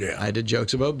laughed. Yeah. I did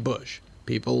jokes about Bush.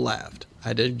 People laughed.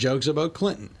 I did jokes about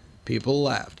Clinton. People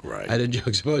laughed. Right. I did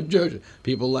jokes about Georgia.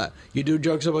 People laughed. You do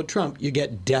jokes about Trump, you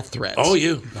get death threats. Oh,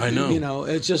 I know.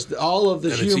 It's just all of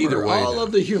the And it's either humor. way All now.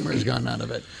 of the humor has gone out of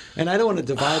it. And I don't want to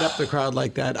divide up the crowd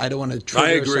like that. I don't want to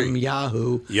trigger agree. some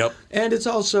Yahoo. Yep. And it's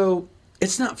also,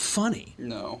 it's not funny.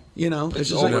 No. It's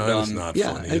just overdone. No, it's not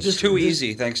funny. It's just Too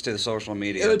easy thanks to the social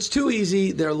media. It's too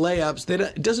easy. They're layups.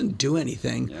 It doesn't do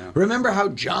anything. Yeah. Remember how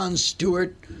Jon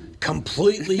Stewart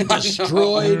completely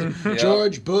destroyed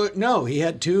George Bush? No, he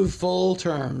had 2 full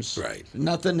terms. Right.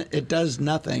 Nothing. It does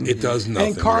nothing. It does nothing.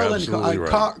 And You're Carlin, absolutely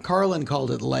right. Carlin called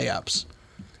it layups.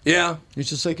 Yeah. It's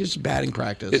just like it's batting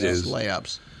practice. It It's is.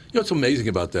 layups. What's amazing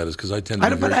about that is because I tend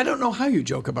to. But I don't know how you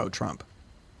joke about Trump.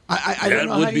 I That don't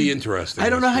know would how be you, interesting, I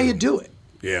don't know that's how you true. do it.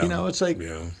 Yeah. It's like.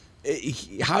 Yeah.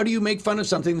 How do you make fun of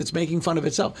something that's making fun of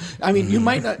itself? I mean, you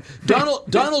might not.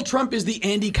 Donald Trump is the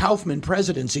Andy Kaufman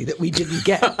presidency that we didn't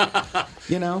get.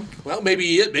 Well, maybe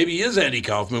he is Andy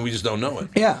Kaufman. We just don't know it.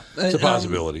 Yeah, It's a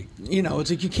possibility. It's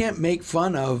like you can't make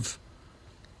fun of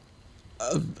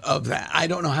that. I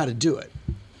don't know how to do it.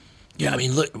 Yeah, I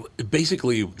mean, look,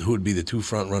 basically, who would be the 2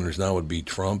 front runners now would be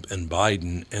Trump and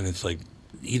Biden, and it's like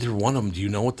either one of them. Do you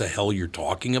know what the hell you're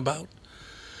talking about?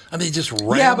 I mean, they just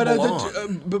ramble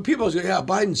on. But people say, yeah,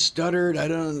 Biden stuttered. I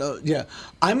don't know. Yeah,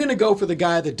 I'm going to go for the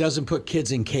guy that doesn't put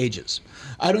kids in cages.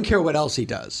 I don't care what else he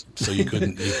does. So you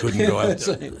couldn't go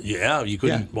after. You couldn't.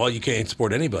 Yeah. Well, you can't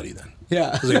support anybody then.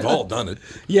 Yeah, because they've all done it.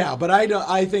 Yeah, but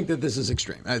I think that this is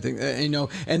extreme. I think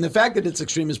and the fact that it's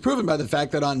extreme is proven by the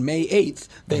fact that on May 8th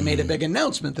they made a big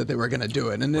announcement that they were going to do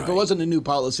it, and if it wasn't a new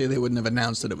policy, they wouldn't have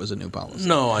announced that it was a new policy.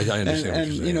 No, I understand. And what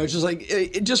you're saying. it's just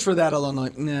like just for that alone,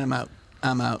 like, nah,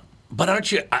 I'm out. But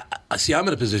aren't you? See, I'm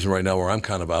in a position right now where I'm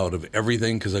kind of out of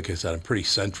everything because, like I said, I'm pretty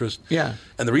centrist. Yeah,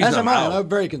 and the reason as I'm I'm out, a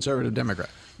very conservative Democrat.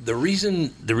 The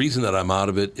reason that I'm out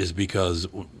of it is because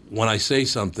when I say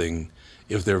something,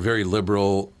 if they're very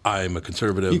liberal, I'm a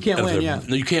conservative. You can't And if win, they're-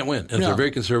 No, you can't win. And if they're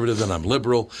very conservative, then I'm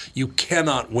liberal. You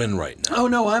cannot win right now. Oh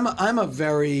no, I'm a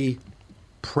very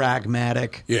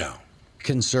pragmatic,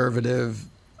 conservative,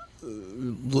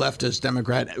 leftist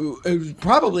Democrat who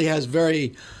probably has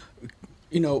very.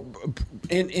 In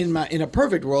a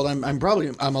perfect world, I'm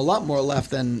a lot more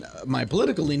left than my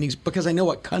political leanings because I know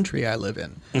what country I live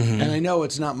in, and I know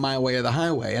it's not my way or the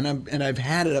highway, and I've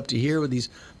had it up to here with these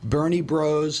Bernie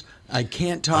bros. I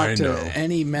can't talk to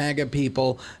any MAGA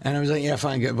people, and I was like, yeah,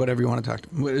 fine, good, whatever you want to talk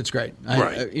to. It's great,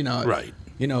 Right.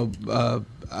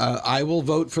 I will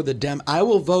vote for the I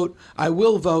will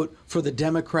vote for the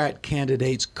Democrat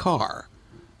candidate's car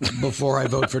before I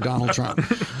vote for Donald Trump.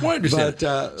 Well, I understand.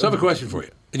 But, so I have a question for you,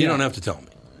 and you don't have to tell me.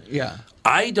 Yeah.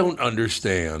 I don't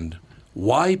understand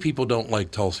why people don't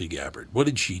like Tulsi Gabbard. What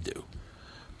did she do?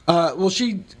 Well,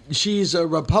 she's a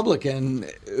Republican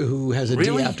who has a D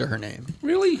after her name.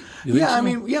 Really? You think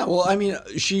so? I mean,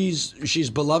 she's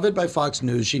beloved by Fox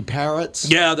News. She parrots.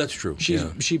 Yeah, that's true.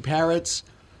 She parrots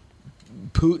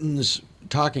Putin's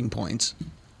talking points.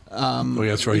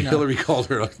 that's right. you know. Hillary called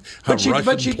her a Russian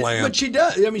plant. But she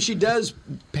does. I mean, she does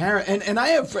parent. And I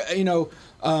have,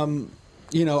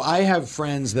 I have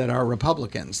friends that are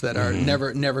Republicans that are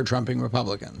never trumping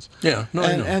Republicans. Yeah, no,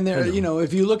 and, I know. And they're,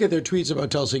 if you look at their tweets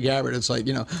about Tulsi Gabbard, it's like,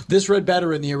 this read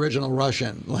better in the original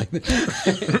Russian. Like,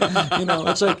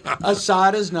 it's like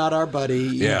Assad is not our buddy.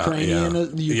 Ukraine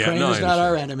is not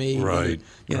our enemy. Right.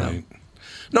 Right.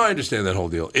 No, I understand that whole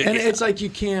deal. It's like you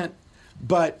can't.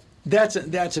 But that's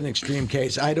an extreme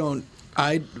case.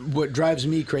 What drives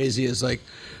me crazy is like,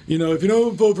 if you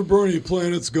don't vote for Bernie, the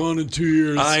planet's gone in 2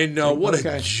 years. I know. What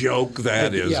a joke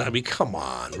that is. Yeah. I mean, come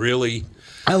on. Really?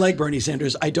 I like Bernie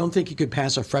Sanders. I don't think he could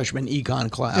pass a freshman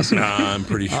econ class. Nah, I'm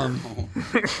pretty sure.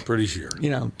 Pretty sure.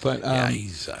 But...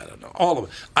 he's, I don't know. All of it.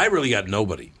 I really got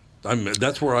nobody.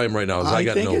 That's where I am right now, is I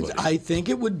got nobody. I think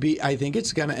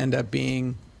it's going to end up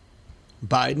being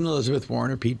Biden, Elizabeth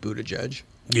Warren, or Pete Buttigieg.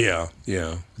 Yeah.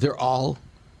 They're all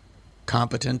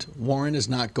competent. Warren is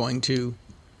not going to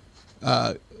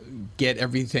get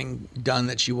everything done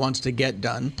that she wants to get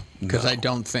done because I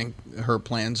don't think her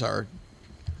plans are.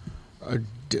 I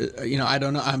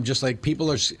don't know. I'm just like people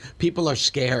are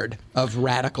scared of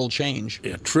radical change.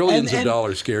 Yeah, trillions of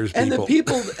dollars scares people. And the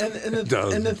people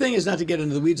and the thing is not to get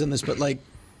into the weeds on this, but like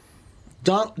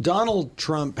Donald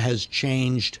Trump has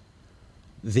changed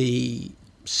the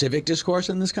civic discourse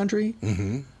in this country.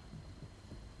 Mm-hmm.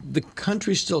 The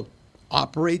country still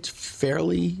operates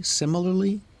fairly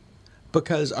similarly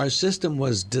because our system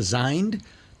was designed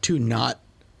to not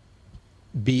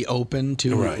be open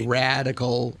to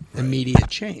radical immediate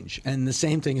change. And the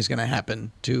same thing is going to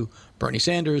happen to Bernie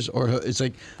Sanders, or it's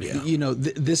like,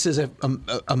 this is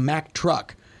a Mack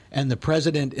truck and the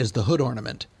president is the hood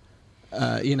ornament.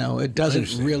 It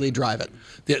doesn't really drive it.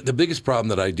 The biggest problem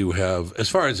that I do have, as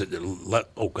far as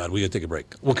oh God, we got to take a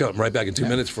break. We'll come right back in 2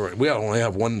 minutes we only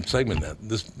have one segment.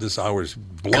 This hour's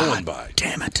blowing by.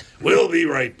 Damn it! We'll be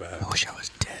right back. I wish I was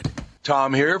dead.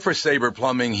 Tom here for Sabre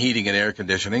Plumbing, Heating, and Air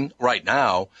Conditioning. Right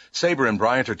now, Sabre and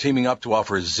Bryant are teaming up to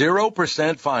offer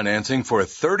 0% financing for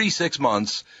 36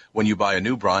 months when you buy a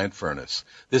new Bryant furnace.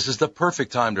 This is the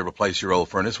perfect time to replace your old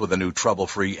furnace with a new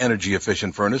trouble-free,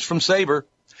 energy-efficient furnace from Sabre.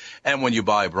 And when you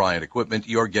buy Bryant equipment,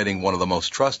 you're getting one of the most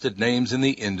trusted names in the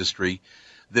industry.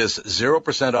 This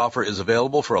 0% offer is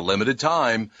available for a limited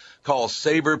time. Call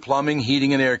Sabre Plumbing,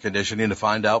 Heating, and Air Conditioning to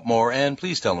find out more, and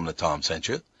please tell them that Tom sent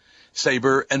you.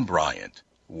 Sabre and Bryant,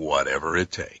 whatever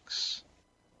it takes.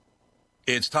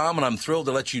 It's Tom, and I'm thrilled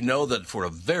to let you know that for a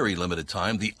very limited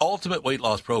time, the Ultimate Weight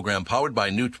Loss Program powered by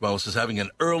Nutrimos is having an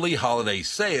early holiday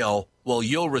sale. Well,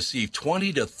 you'll receive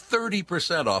 20 to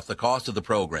 30% off the cost of the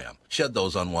program. Shed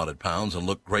those unwanted pounds and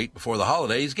look great before the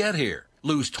holidays get here.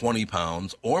 Lose 20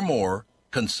 pounds or more.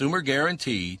 Consumer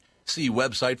guaranteed. See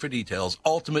website for details,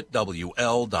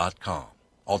 ultimatewl.com.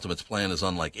 Ultimate's plan is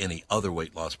unlike any other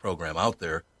weight loss program out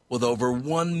there, with over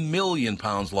 1 million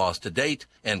pounds lost to date,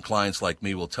 and clients like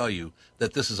me will tell you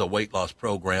that this is a weight loss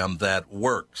program that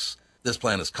works. This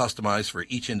plan is customized for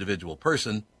each individual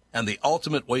person, and the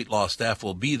Ultimate Weight Loss staff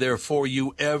will be there for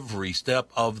you every step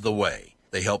of the way.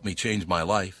 They helped me change my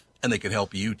life, and they can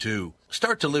help you too.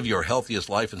 Start to live your healthiest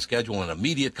life and schedule an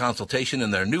immediate consultation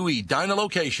in their new Edina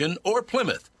location or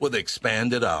Plymouth with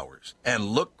expanded hours. And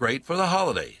look great for the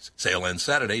holidays. Sale ends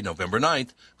Saturday, November 9th.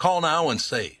 Call now and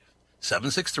save.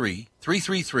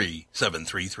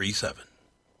 763-333-7337.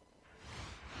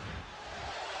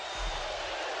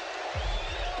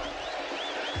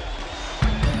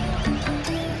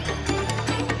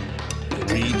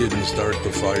 We didn't start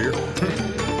the fire.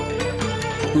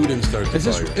 Who didn't start the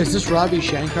fire? Is this Ravi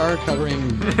Shankar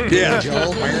covering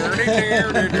Joel?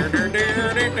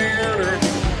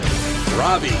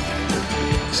 Ravi.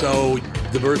 So,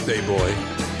 the birthday boy.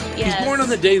 Yes. He's born on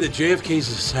the day that JFK's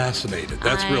assassinated.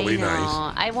 That's really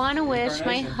nice. I want to wish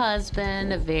my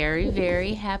husband a very,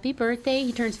 very happy birthday.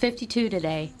 He turns 52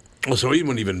 today. Oh, so he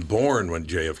wasn't even born when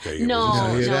JFK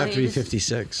was he'd have to be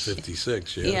 56.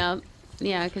 56, yeah.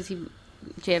 Yeah, because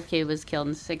JFK was killed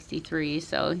in 63,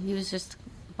 so he was just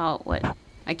about,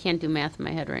 I can't do math in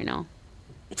my head right now.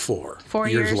 4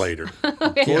 years later.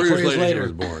 Okay. 4 years later he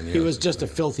was born. Yeah. He was just a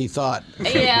filthy thought.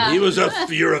 Yeah.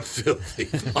 You're a filthy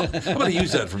thought. I'm going to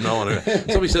use that from now on.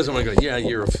 Somebody says something, I go, yeah,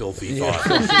 you're a filthy thought.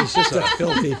 He's just a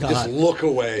filthy thought. Just look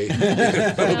away.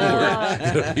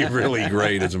 It'll be really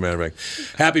great, as a matter of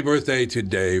fact. Happy birthday to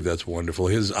Dave. That's wonderful.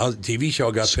 His TV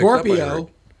show got picked up. Scorpio.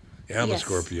 Yeah, I'm a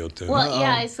Scorpio, too. Well,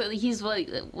 yeah, so he's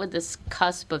with this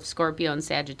cusp of Scorpio and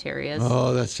Sagittarius.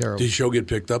 Oh, that's terrible. Did the show get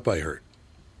picked up, I heard?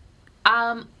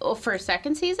 For a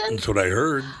second season? That's what I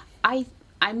heard.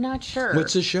 I'm not sure.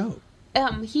 What's the show?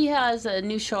 He has a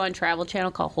new show on Travel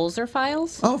Channel called Holzer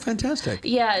Files. Oh, fantastic.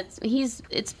 Yeah,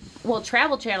 well,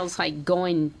 Travel Channel's like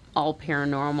going all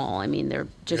paranormal. I mean, they're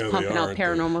just pumping out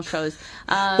paranormal shows.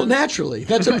 Well, naturally,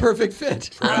 that's a perfect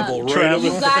fit. Travel.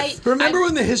 Remember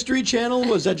when the History Channel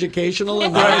was educational?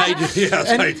 And Yes,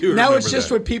 I do. Now remember it's just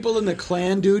that. what people in the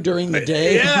Klan do during the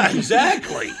day. Yeah,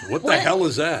 exactly. What the hell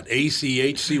is that?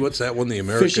 ACHC? What's that one? The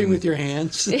American Fishing with your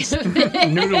hands.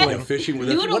 noodling. Fishing with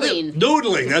Noodling.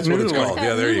 Noodling. That's what it's Noodling. called.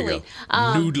 Yeah, there you go.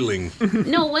 Noodling.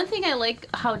 No, one thing I like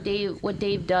what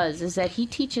Dave does is that he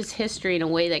teaches history in a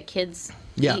way that kids.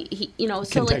 Yeah. He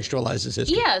Contextualizes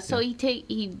history. Yeah, so he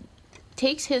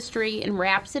takes history and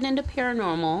wraps it into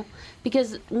paranormal,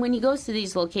 because when he goes to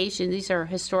these locations, these are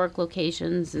historic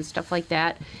locations and stuff like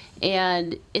that,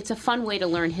 and it's a fun way to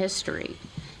learn history.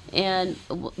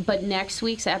 But next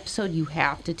week's episode, you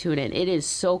have to tune in. It is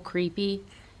so creepy.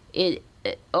 God,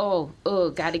 it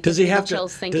Does gives he me have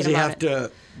chills to? thinking Does he about have it.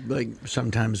 to? Like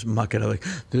sometimes muck it up. Like,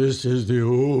 this is the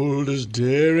oldest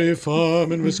dairy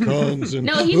farm in Wisconsin.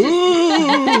 No, he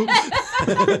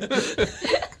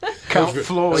Count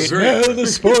Floyd. Smell the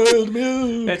spoiled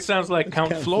milk. That sounds like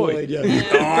Count Floyd. Yeah.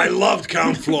 Oh, I loved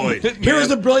Count Floyd. Here was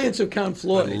the brilliance of Count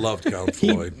Floyd. I loved Count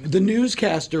Floyd. The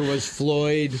newscaster was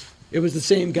Floyd. It was the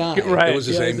same guy. Right. It was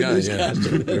the same guy. Yeah,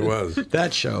 newscaster. it was.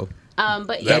 That show.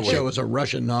 But That show was a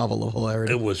Russian novel of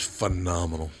hilarity. It was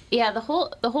phenomenal. yeah, the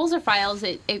Holzer Files.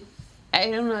 I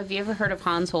don't know if you ever heard of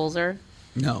Hans Holzer.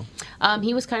 No.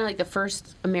 He was kind of like the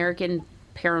first American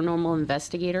paranormal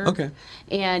investigator. Okay.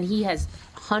 And he has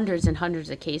hundreds and hundreds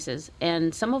of cases,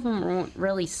 and some of them weren't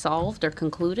really solved or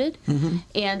concluded. Mm-hmm.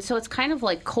 And so it's kind of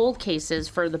like cold cases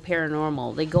for the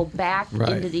paranormal. They go back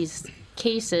Right. into these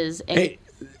cases and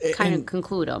kind of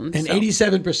conclude them. And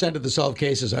 87% of the solved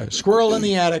cases are squirrel in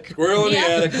the attic, Squirrel in the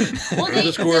attic. Well, There's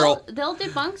a squirrel. they'll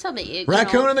debunk something.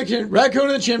 raccoon in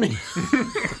the chimney.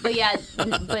 But yeah,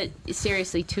 but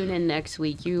seriously, tune in next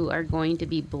week. You are going to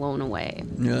be blown away.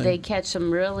 Really? They catch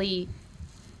some really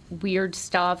weird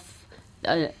stuff.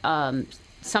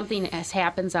 Something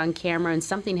happens on camera, and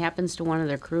something happens to one of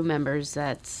their crew members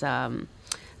that's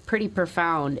pretty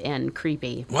profound and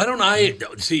creepy. Why don't I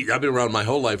see? I've been around my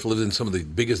whole life, lived in some of the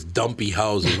biggest dumpy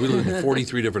houses. We lived in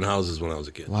 43 different houses when I was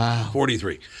a kid. Wow.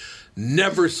 43.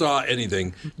 Never saw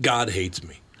anything. God hates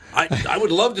me. I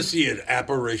would love to see an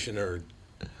apparition or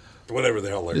whatever the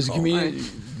hell they're There's a called. comedian,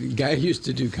 the guy who used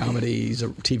to do comedy. He's a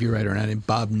TV writer now named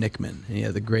Bob Nickman. And he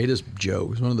had the greatest joke. It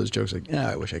was one of those jokes like,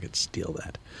 I wish I could steal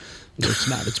that. No, it's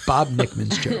not. It's Bob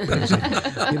Nickman's joke. But it was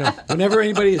like, whenever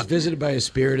anybody is visited by a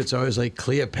spirit, it's always like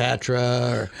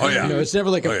Cleopatra. Or, it's never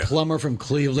like a plumber from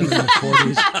Cleveland in the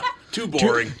 40s. Too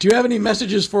boring. Do you have any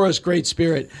messages for us, Great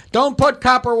Spirit? Don't put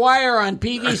copper wire on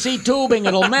PVC tubing.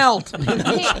 It'll melt.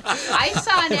 Hey, I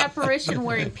saw an apparition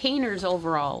wearing painter's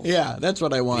overalls. Yeah, that's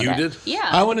what I want. You did? Yeah.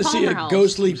 I want to see a Palmer House.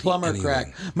 ghostly plumber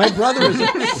crack. My brother is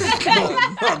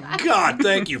Oh, God,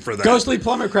 thank you for that. Ghostly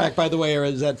Plumber Crack, by the way,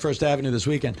 is at First Avenue this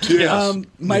weekend. Yes.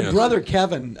 My brother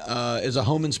Kevin is a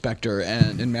home inspector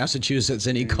in Massachusetts,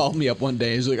 and he called me up one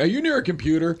day. He's like, "Are you near a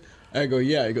computer?" I go,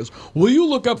 "Yeah." He goes, "Will you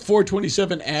look up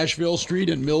 427 Asheville Street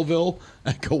in Millville?"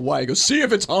 I go, "Why?" He goes, "See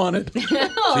if it's haunted." See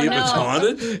if it's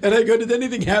haunted? And I go, "Did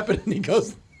anything happen?" And he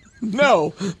goes,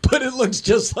 "No, but it looks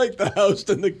just like the house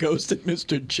in The Ghost at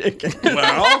Mr. Chicken."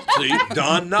 Well, see,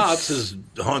 Don Knotts is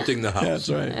haunting the house. That's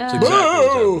right. That's exactly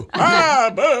Boo!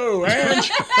 Ah, boo,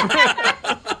 Ange.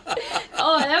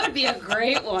 Oh, that would be a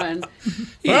great one.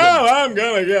 Well, I'm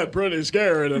going to get pretty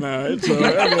scary tonight, so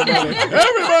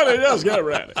everybody just get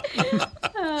ready.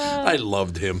 I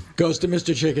loved him. Ghost of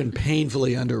Mr. Chicken,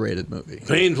 painfully underrated movie.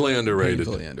 Painfully underrated.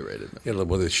 Painfully underrated movie. He had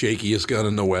one of the shakiest gun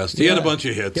in the West. He had a bunch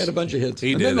of hits. He had a bunch of hits.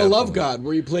 He and did then The have Love some. God,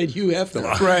 where he played Hugh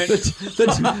Hefner. Right.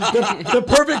 The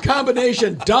perfect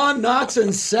combination, Don Knotts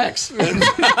and sex.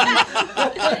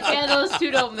 Yeah, those two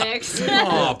don't mix.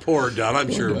 Oh, poor Don.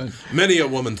 I'm sure many a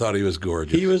woman thought he was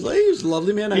gorgeous. He was a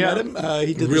lovely man. I met him.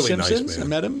 He did Really The nice Simpsons. man. I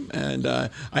met him, and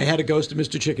I had a Ghost of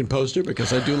Mr. Chicken poster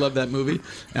because I do love that movie,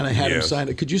 and I had him Yes. sign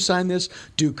it. Could you sign this?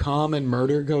 Do calm and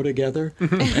murder go together?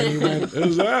 And he went,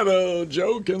 "Is that a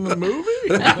joke in the movie?"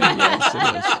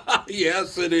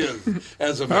 Yes, it is.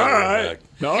 As a matter of fact.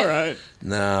 All right.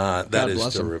 Nah, that God is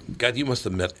bless him. terrific. God, you must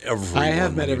have met everyone. I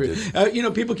have met when you every.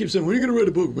 did. People keep saying, "When are you going to write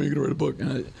a book? When are you going to write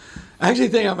a book?" I actually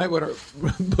think I might want a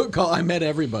book called "I Met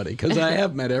Everybody" because I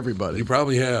have met everybody. You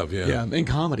probably have, yeah. Yeah, in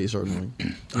comedy certainly.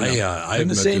 I in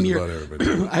the same year, about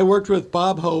everybody. I worked with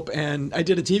Bob Hope, and I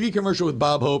did a TV commercial with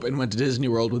Bob Hope, and went to Disney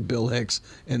World with Bill Hicks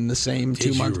in the same Did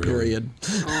you 2-month really? period.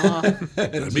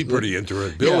 That'd be pretty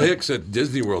interesting. Bill Hicks at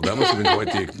Disney World. That must have been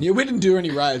quite the. Yeah, we didn't do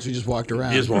any rides. We just walked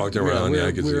around. You just walked around. Yeah,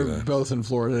 I could we see were that. both in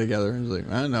Florida together. And it was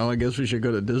like, I don't know. I guess we should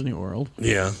go to Disney World.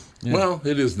 Yeah. Yeah. Well,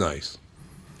 it is nice.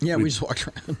 Yeah, we just walked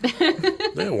around.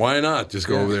 Yeah, why not? Just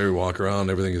go over there and walk around.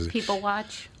 Everything is. People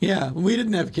watch. Yeah, we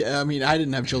didn't have. I mean, I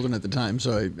didn't have children at the time,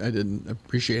 so I didn't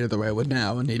appreciate it the way I would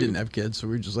now. And he didn't have kids, so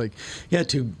we were just like, yeah,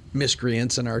 two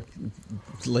miscreants in our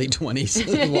late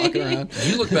 20s walking around.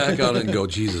 You look back on it and go,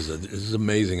 Jesus, this is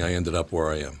amazing. I ended up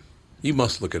where I am. You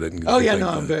must look at it and Oh yeah, think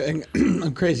no, that.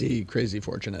 I'm crazy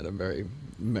fortunate. I'm very,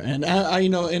 and I you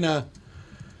know, in a,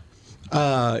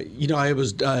 you know, I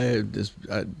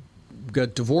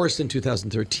got divorced in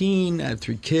 2013. I had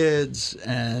 3 kids,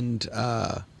 and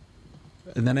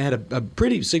then I had a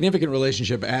pretty significant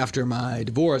relationship after my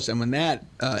divorce. And when that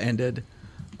ended,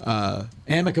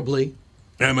 amicably.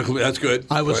 Amicably, that's good.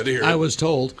 I was Glad to hear I it. was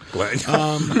told. Glad.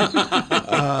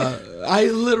 I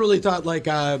literally thought like,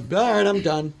 all right, I'm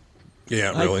done.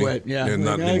 Yeah, I really. quit. Yeah, And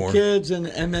like, not I had anymore. kids, and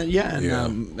then Yeah.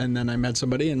 and then I met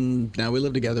somebody, and now we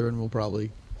live together, and we'll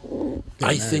probably.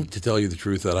 I think, to tell you the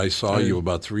truth, that I saw you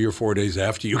about 3 or 4 days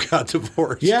after you got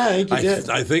divorced. Yeah, I think you did.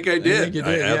 I think I did. I think you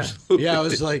did, yeah. absolutely Yeah, I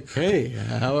was did. like, hey,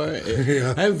 how are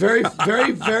I have very,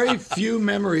 very, very few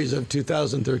memories of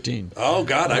 2013. Oh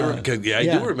God, I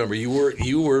do remember.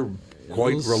 You were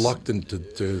quite reluctant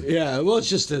to. Yeah, well, it's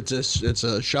just it's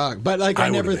a shock. But like I I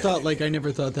would never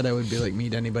imagine. thought that I would be like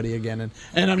meet anybody again,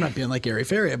 and I'm not being like airy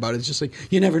fairy about it. It's just like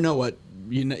you never know what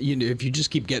if you just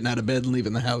keep getting out of bed and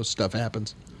leaving the house, stuff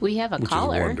happens. We have a Which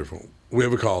caller. is wonderful. We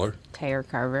have a caller. Tire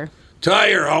Carver.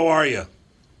 Tyre, how are you?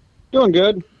 Doing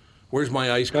good. Where's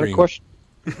my ice Got cream? a question.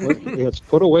 It's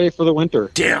put away for the winter.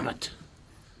 Damn it.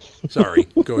 Sorry.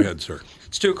 Go ahead, sir.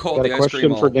 It's too cold. Got The a ice question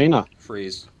cream for will Dana.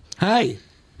 freeze. Hi.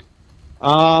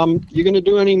 You going to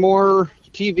do any more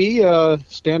TV?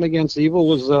 Stand Against Evil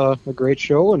was a great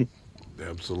show, and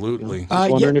Absolutely. I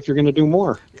was wondering if you're going to do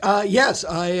more. Yes,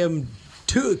 I am.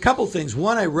 A couple things.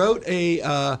 One, I wrote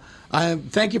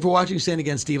thank you for watching Stand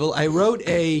Against Evil. I wrote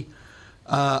a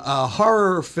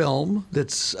horror film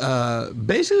that's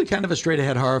basically kind of a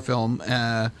straight-ahead horror film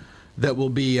that will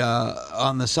be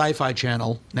on the Sci-Fi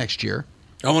Channel next year.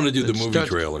 I want to do the movie Starts-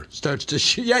 trailer. Starts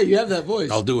to yeah, you have that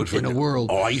voice. I'll do it for in a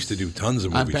world. Oh, I used to do tons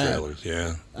of I movie bet. trailers.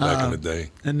 Yeah, back in the day.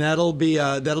 And that'll be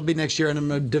next year. And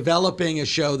I'm developing a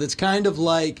show that's kind of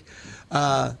like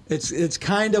it's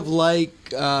kind of like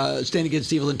Stand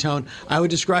Against Evil in tone. I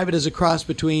would describe it as a cross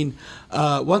between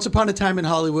Once Upon a Time in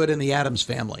Hollywood and The Addams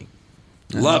Family.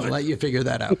 And Love I'll it. Let you figure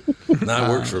that out. That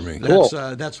works for me.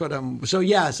 That's what I'm. So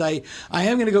yes, I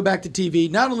am going to go back to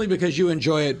TV not only because you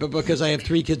enjoy it, but because I have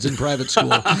 3 kids in private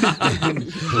school. And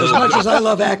as much as I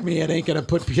love Acme, it ain't going to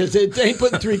put because it ain't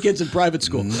putting 3 kids in private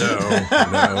school. No,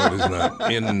 it is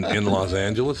not. In Los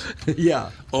Angeles? Yeah.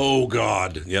 Oh,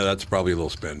 God. Yeah, that's probably a little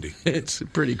spendy. It's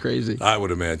pretty crazy. I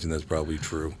would imagine that's probably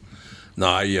true. No,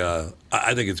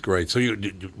 I think it's great. So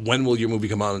when will your movie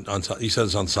come out on you said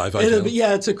it's on Sci-Fi Channel?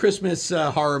 It's a Christmas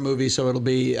horror movie, so it'll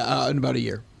be in about a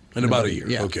year. In about a year,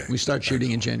 Yeah. okay. We start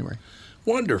shooting in January.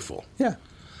 Wonderful. Yeah.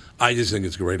 I just think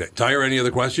it's great. Tyre, any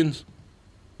other questions?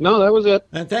 No, that was it.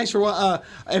 And thanks for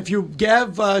if you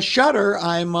have Shudder,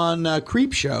 I'm on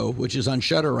Creep Show, which is on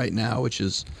Shudder right now, which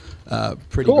is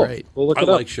pretty Cool. great. We'll look I it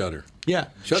up. like Shudder. Yeah,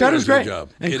 Shudder Shudder's does a good great. job.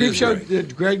 And It Creep is Show,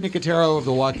 great. Greg Nicotero of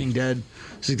The Walking Dead,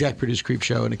 is exec produced Creep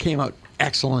Show, and it came out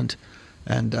excellent.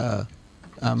 And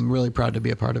I'm really proud to be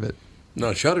a part of it.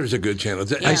 No, Shudder's a good channel.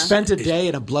 I spent a day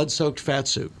in a blood-soaked fat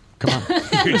suit. Come on.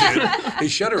 You did.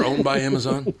 Is Shudder owned by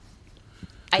Amazon?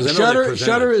 'Cause I know they present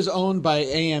Shudder it. is owned by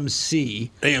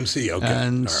AMC. AMC, okay.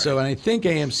 And All so, and I think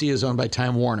AMC is owned by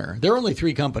Time Warner. There are only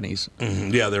 3 companies.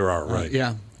 Mhm. Yeah, there are, right.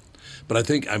 Yeah. But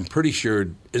I'm pretty sure,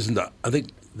 I think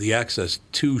the access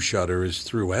to Shudder is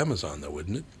through Amazon, though,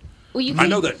 isn't it? Well, you I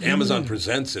know that Amazon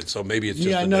presents it, so maybe it's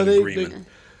just I an know agreement.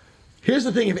 Here's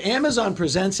the thing: if Amazon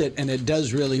presents it and it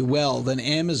does really well, then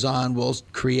Amazon will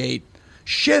create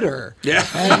Shitter, Yeah.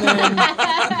 and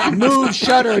then move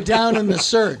Shudder down in the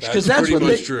search because that's pretty what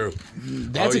much they, true.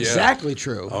 That's Oh, yeah. exactly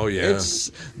true. Oh, yeah.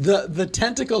 It's the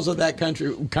tentacles of that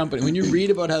company. When you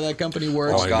read about how that company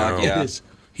works, Oh, I know. it is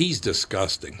He's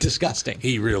disgusting. disgusting.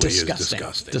 He really disgusting. is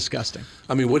disgusting. Disgusting.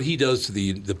 I mean, what he does to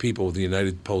the people of the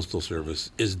United Postal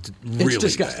Service is really It's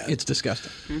disgusting. bad. It's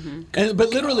disgusting.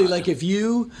 But literally, like if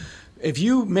you if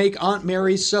you make Aunt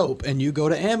Mary's soap and you go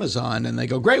to Amazon and they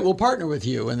go, great, we'll partner with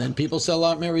you, and then people sell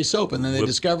Aunt Mary's soap, and then they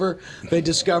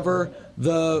discover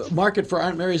the market for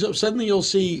Aunt Mary's soap. Suddenly you'll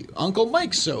see Uncle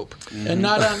Mike's soap and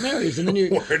not Aunt Mary's, and then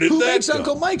who makes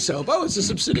Uncle Mike's soap? Oh, it's a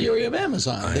subsidiary of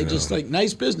Amazon. They just like,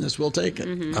 nice business, we'll take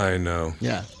it. I know.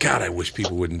 Yeah. God, I wish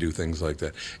people wouldn't do things like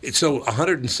that. So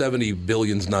 170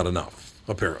 billion's not enough.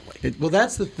 Apparently. Well,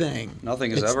 that's the thing.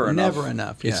 Nothing is it's ever enough. Never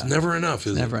enough. Yeah. It's never enough,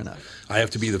 is it? Never enough. I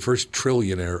have to be the first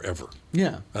trillionaire ever.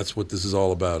 Yeah. That's what this is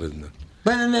all about, isn't it?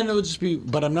 And then it would just be,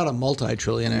 but I'm not a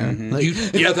multi-trillionaire.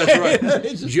 Like, yeah, that's right.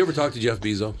 Did you ever talk to Jeff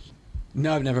Bezos?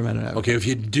 No, I've never met him. Okay, if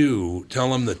you do,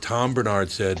 tell him that Tom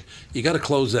Bernard said, you got to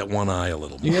close that one eye a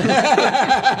little more.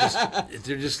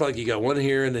 They're just like, you got one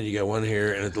here and then you got one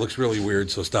here, and it looks really weird,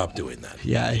 so stop doing that.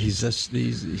 Yeah, he's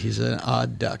an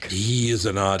odd duck. He is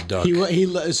an odd duck.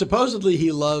 Supposedly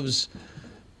he loves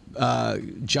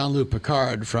Jean-Luc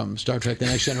Picard from Star Trek The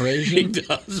Next Generation. He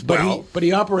does, but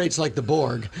he operates like the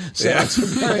Borg. So yeah. it's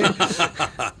very...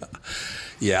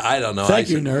 Yeah, I don't know. Thank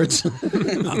you, nerds.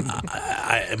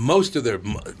 Most of their,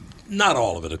 not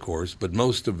all of it, of course, but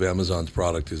most of Amazon's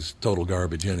product is total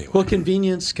garbage anyway. Well,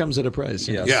 convenience comes at a price.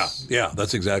 Yes. Yeah,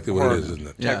 that's exactly what it is, isn't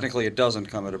it? Technically, it doesn't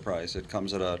come at a price. It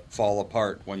comes at a fall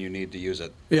apart when you need to use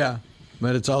it. Yeah,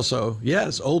 but it's also,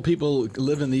 yes, old people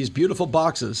live in these beautiful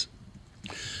boxes.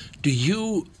 Do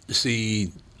you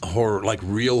see horror, like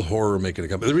real horror, making a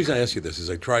comeback? The reason I ask you this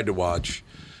is I tried to watch...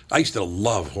 I used to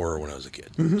love horror when I was a kid.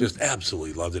 Just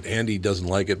absolutely loved it. Andy doesn't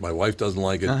like it. My wife doesn't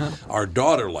like it. Our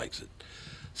daughter likes it.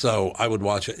 So I would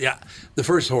watch it. Yeah, the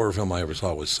first horror film I ever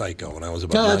saw was Psycho when I was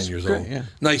about 9 years old. Yeah.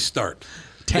 Nice start.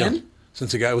 10? Yeah,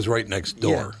 since the guy was right next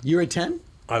door. Yeah. You were 10?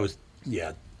 I was,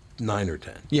 9 or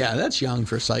 10. Yeah, that's young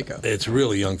for Psycho. It's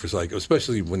really young for Psycho,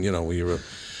 especially when,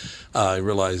 I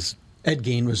realized... Ed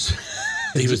Gein was...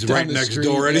 he was right next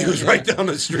door, and he was right down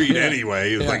the street anyway.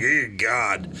 He was like, hey,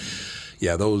 God...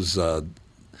 Yeah, those,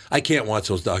 I can't watch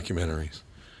those documentaries.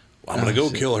 I'm going to go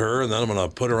kill her, and then I'm going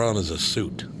to put her on as a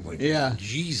suit. Like,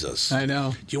 Jesus. I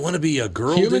know. Do you want to be a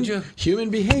girl, did you? Human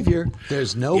behavior,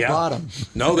 there's no bottom.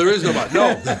 No, there is no bottom.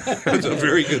 No, that's a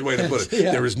very good way to put it.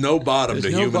 There is no bottom to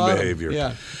human behavior.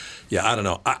 Yeah. Yeah, I don't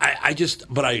know. I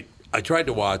tried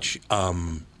to watch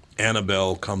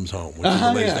Annabelle Comes Home, which is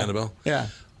the latest Annabelle. Yeah.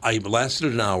 I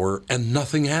lasted an hour and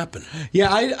nothing happened.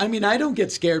 Yeah, I mean, I don't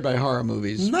get scared by horror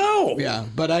movies. No. Yeah,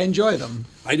 but I enjoy them.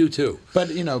 I do too. But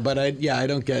I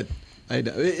don't get.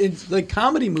 It's like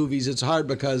comedy movies. It's hard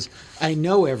because I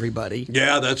know everybody.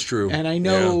 Yeah, that's true. And I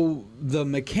know the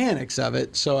mechanics of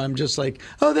it, so I'm just like,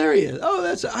 oh, there he is.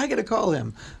 Oh, I got to call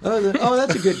him. Oh,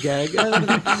 that's a good gag.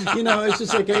 It's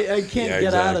just like I can't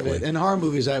get out of it. In horror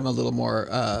movies, I'm a little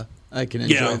more. I can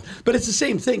enjoy it. But it's the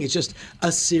same thing. It's just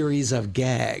a series of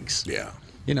gags. Yeah.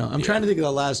 I'm trying to think of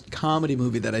the last comedy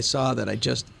movie that I saw that I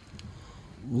just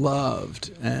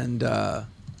loved and,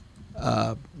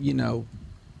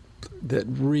 that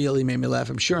really made me laugh.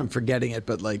 I'm sure I'm forgetting it,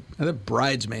 but like, I think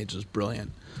Bridesmaids was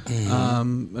brilliant.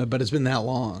 But it's been that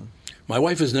long. My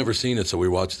wife has never seen it, so we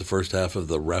watched the first half of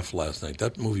The Ref last night.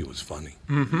 That movie was funny.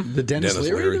 The Dennis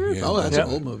Leary? Yeah. Oh, that's an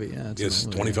old movie. Yeah, it's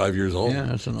 25 years old. Yeah,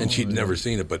 that's an old and she'd movie. never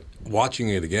seen it, but watching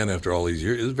it again after all these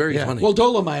years, it was very funny. Well,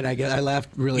 Dolomite, I laughed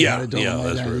really hard at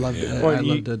Dolomite. that's I right. loved it. Well, I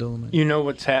loved Dolomite. You know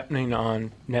what's happening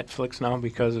on Netflix now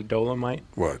because of Dolomite?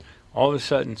 What? All of a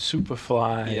sudden,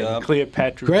 Superfly and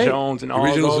Cleopatra Jones and all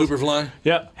Original those. Superfly?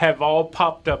 Yep, have all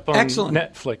popped up on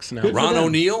Netflix now. Ron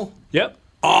O'Neal? Yep.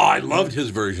 Oh, I loved his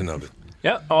version of it.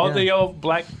 Yeah, all the old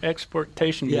black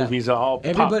exploitation movies are all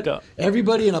popped up.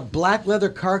 Everybody in a black leather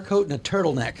car coat and a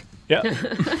turtleneck. Yeah.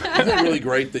 Isn't it really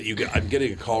great that I'm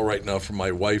getting a call right now from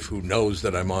my wife who knows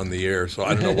that I'm on the air, so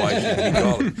I don't know why she'd be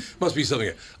calling. Must be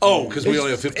something. Oh, because we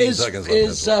only have 15 seconds left.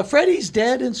 Is Freddy's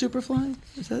dead in Superfly?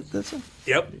 Is that's a...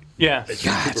 Yep. Yeah. It's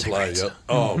Superfly, yep.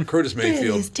 Oh, Curtis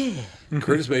Mayfield.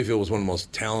 Curtis Mayfield was one of the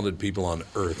most talented people on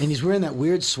earth. And he's wearing that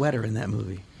weird sweater in that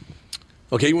movie.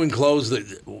 Okay, we can close the.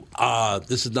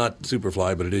 This is not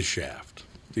Superfly, but it is Shaft.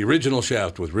 The original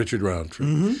Shaft with Richard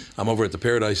Roundtree. I'm over at the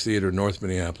Paradise Theater in North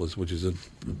Minneapolis, which is a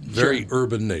very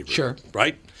urban neighborhood. Sure.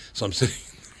 Right? So I'm sitting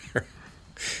there.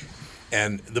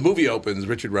 And the movie opens,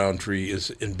 Richard Roundtree is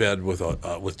in bed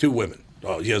with two women.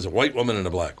 He has a white woman and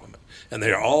a black woman. And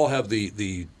they all have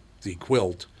the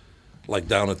quilt like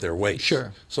down at their waist.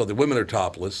 Sure. So the women are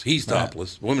topless. He's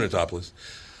topless. Women are topless.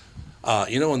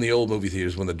 In the old movie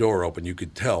theaters, when the door opened, you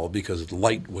could tell because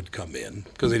light would come in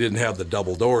because they didn't have the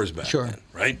double doors back then,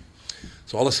 right?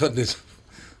 So all of a sudden, this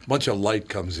bunch of light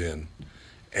comes in,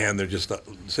 and they're just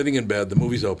sitting in bed. The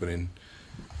movie's opening,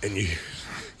 and you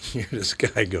hear this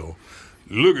guy go,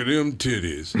 "Look at them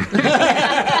titties."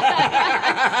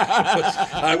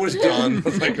 I was done. I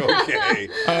was like,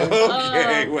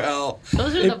 okay, well.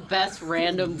 Those are the best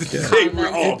random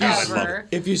comments ever.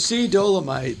 If you see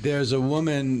Dolomite, there's a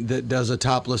woman that does a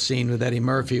topless scene with Eddie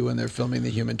Murphy when they're filming The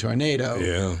Human Tornado.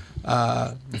 Yeah.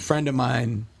 A friend of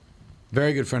mine,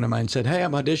 very good friend of mine, said, "Hey,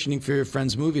 I'm auditioning for your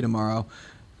friend's movie tomorrow."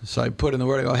 So I put in the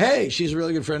word. I go, "Hey, she's a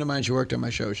really good friend of mine. She worked on my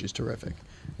show. She's terrific."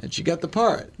 And she got the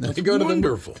part. And That's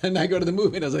wonderful. And I go to the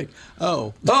movie, and I was like,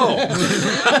 "Oh."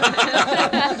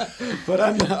 But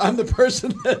I'm the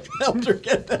person that helped her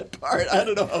get that part. I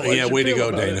don't know how I should way to feel go,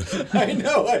 about Dana. it. I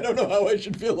know. I don't know how I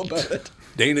should feel about it.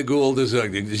 Dana Gould is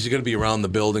she's going to be around the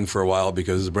building for a while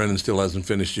because Brendan still hasn't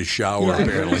finished his shower, Yeah,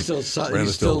 apparently.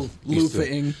 he's still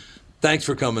loofing. Thanks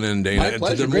for coming in, Dana. My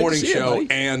pleasure. To the Great to morning see you, show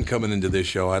buddy. and coming into this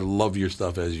show. I love your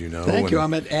stuff, as you know. Thank you.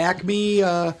 I'm at Acme.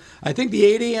 I think the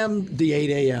 8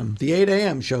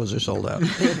 a.m. shows are sold out.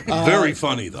 Very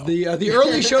funny, though. The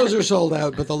early shows are sold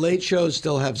out, but the late shows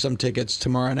still have some tickets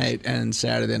tomorrow night and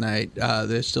Saturday night.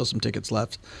 There's still some tickets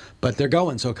left, but they're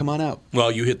going, so come on out.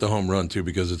 Well, you hit the home run, too,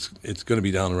 because it's going to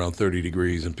be down around 30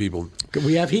 degrees, and people...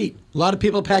 We have heat. A lot of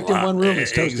people packed in one room.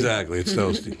 It's toasty. Exactly. It's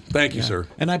toasty. Thank you, sir.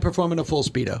 And I perform in a full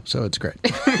Speedo, so it's great.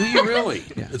 Do you really?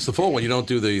 Yeah. It's the full one. You don't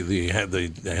do the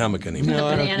hammock anymore. No,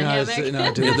 I don't. Banana No,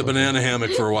 hammock? You had the banana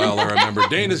hammock for a while there, I remember.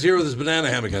 Dana's here with his banana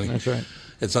hammock. Honey. That's right.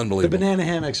 It's The unbelievable. banana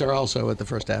hammocks are also at the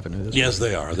First Avenue. Yes,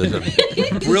 they are. There's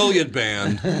a brilliant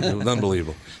band. It was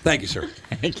unbelievable. Thank you, sir.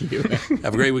 Thank you.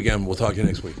 Have a great weekend. We'll talk to you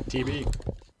next week. TV.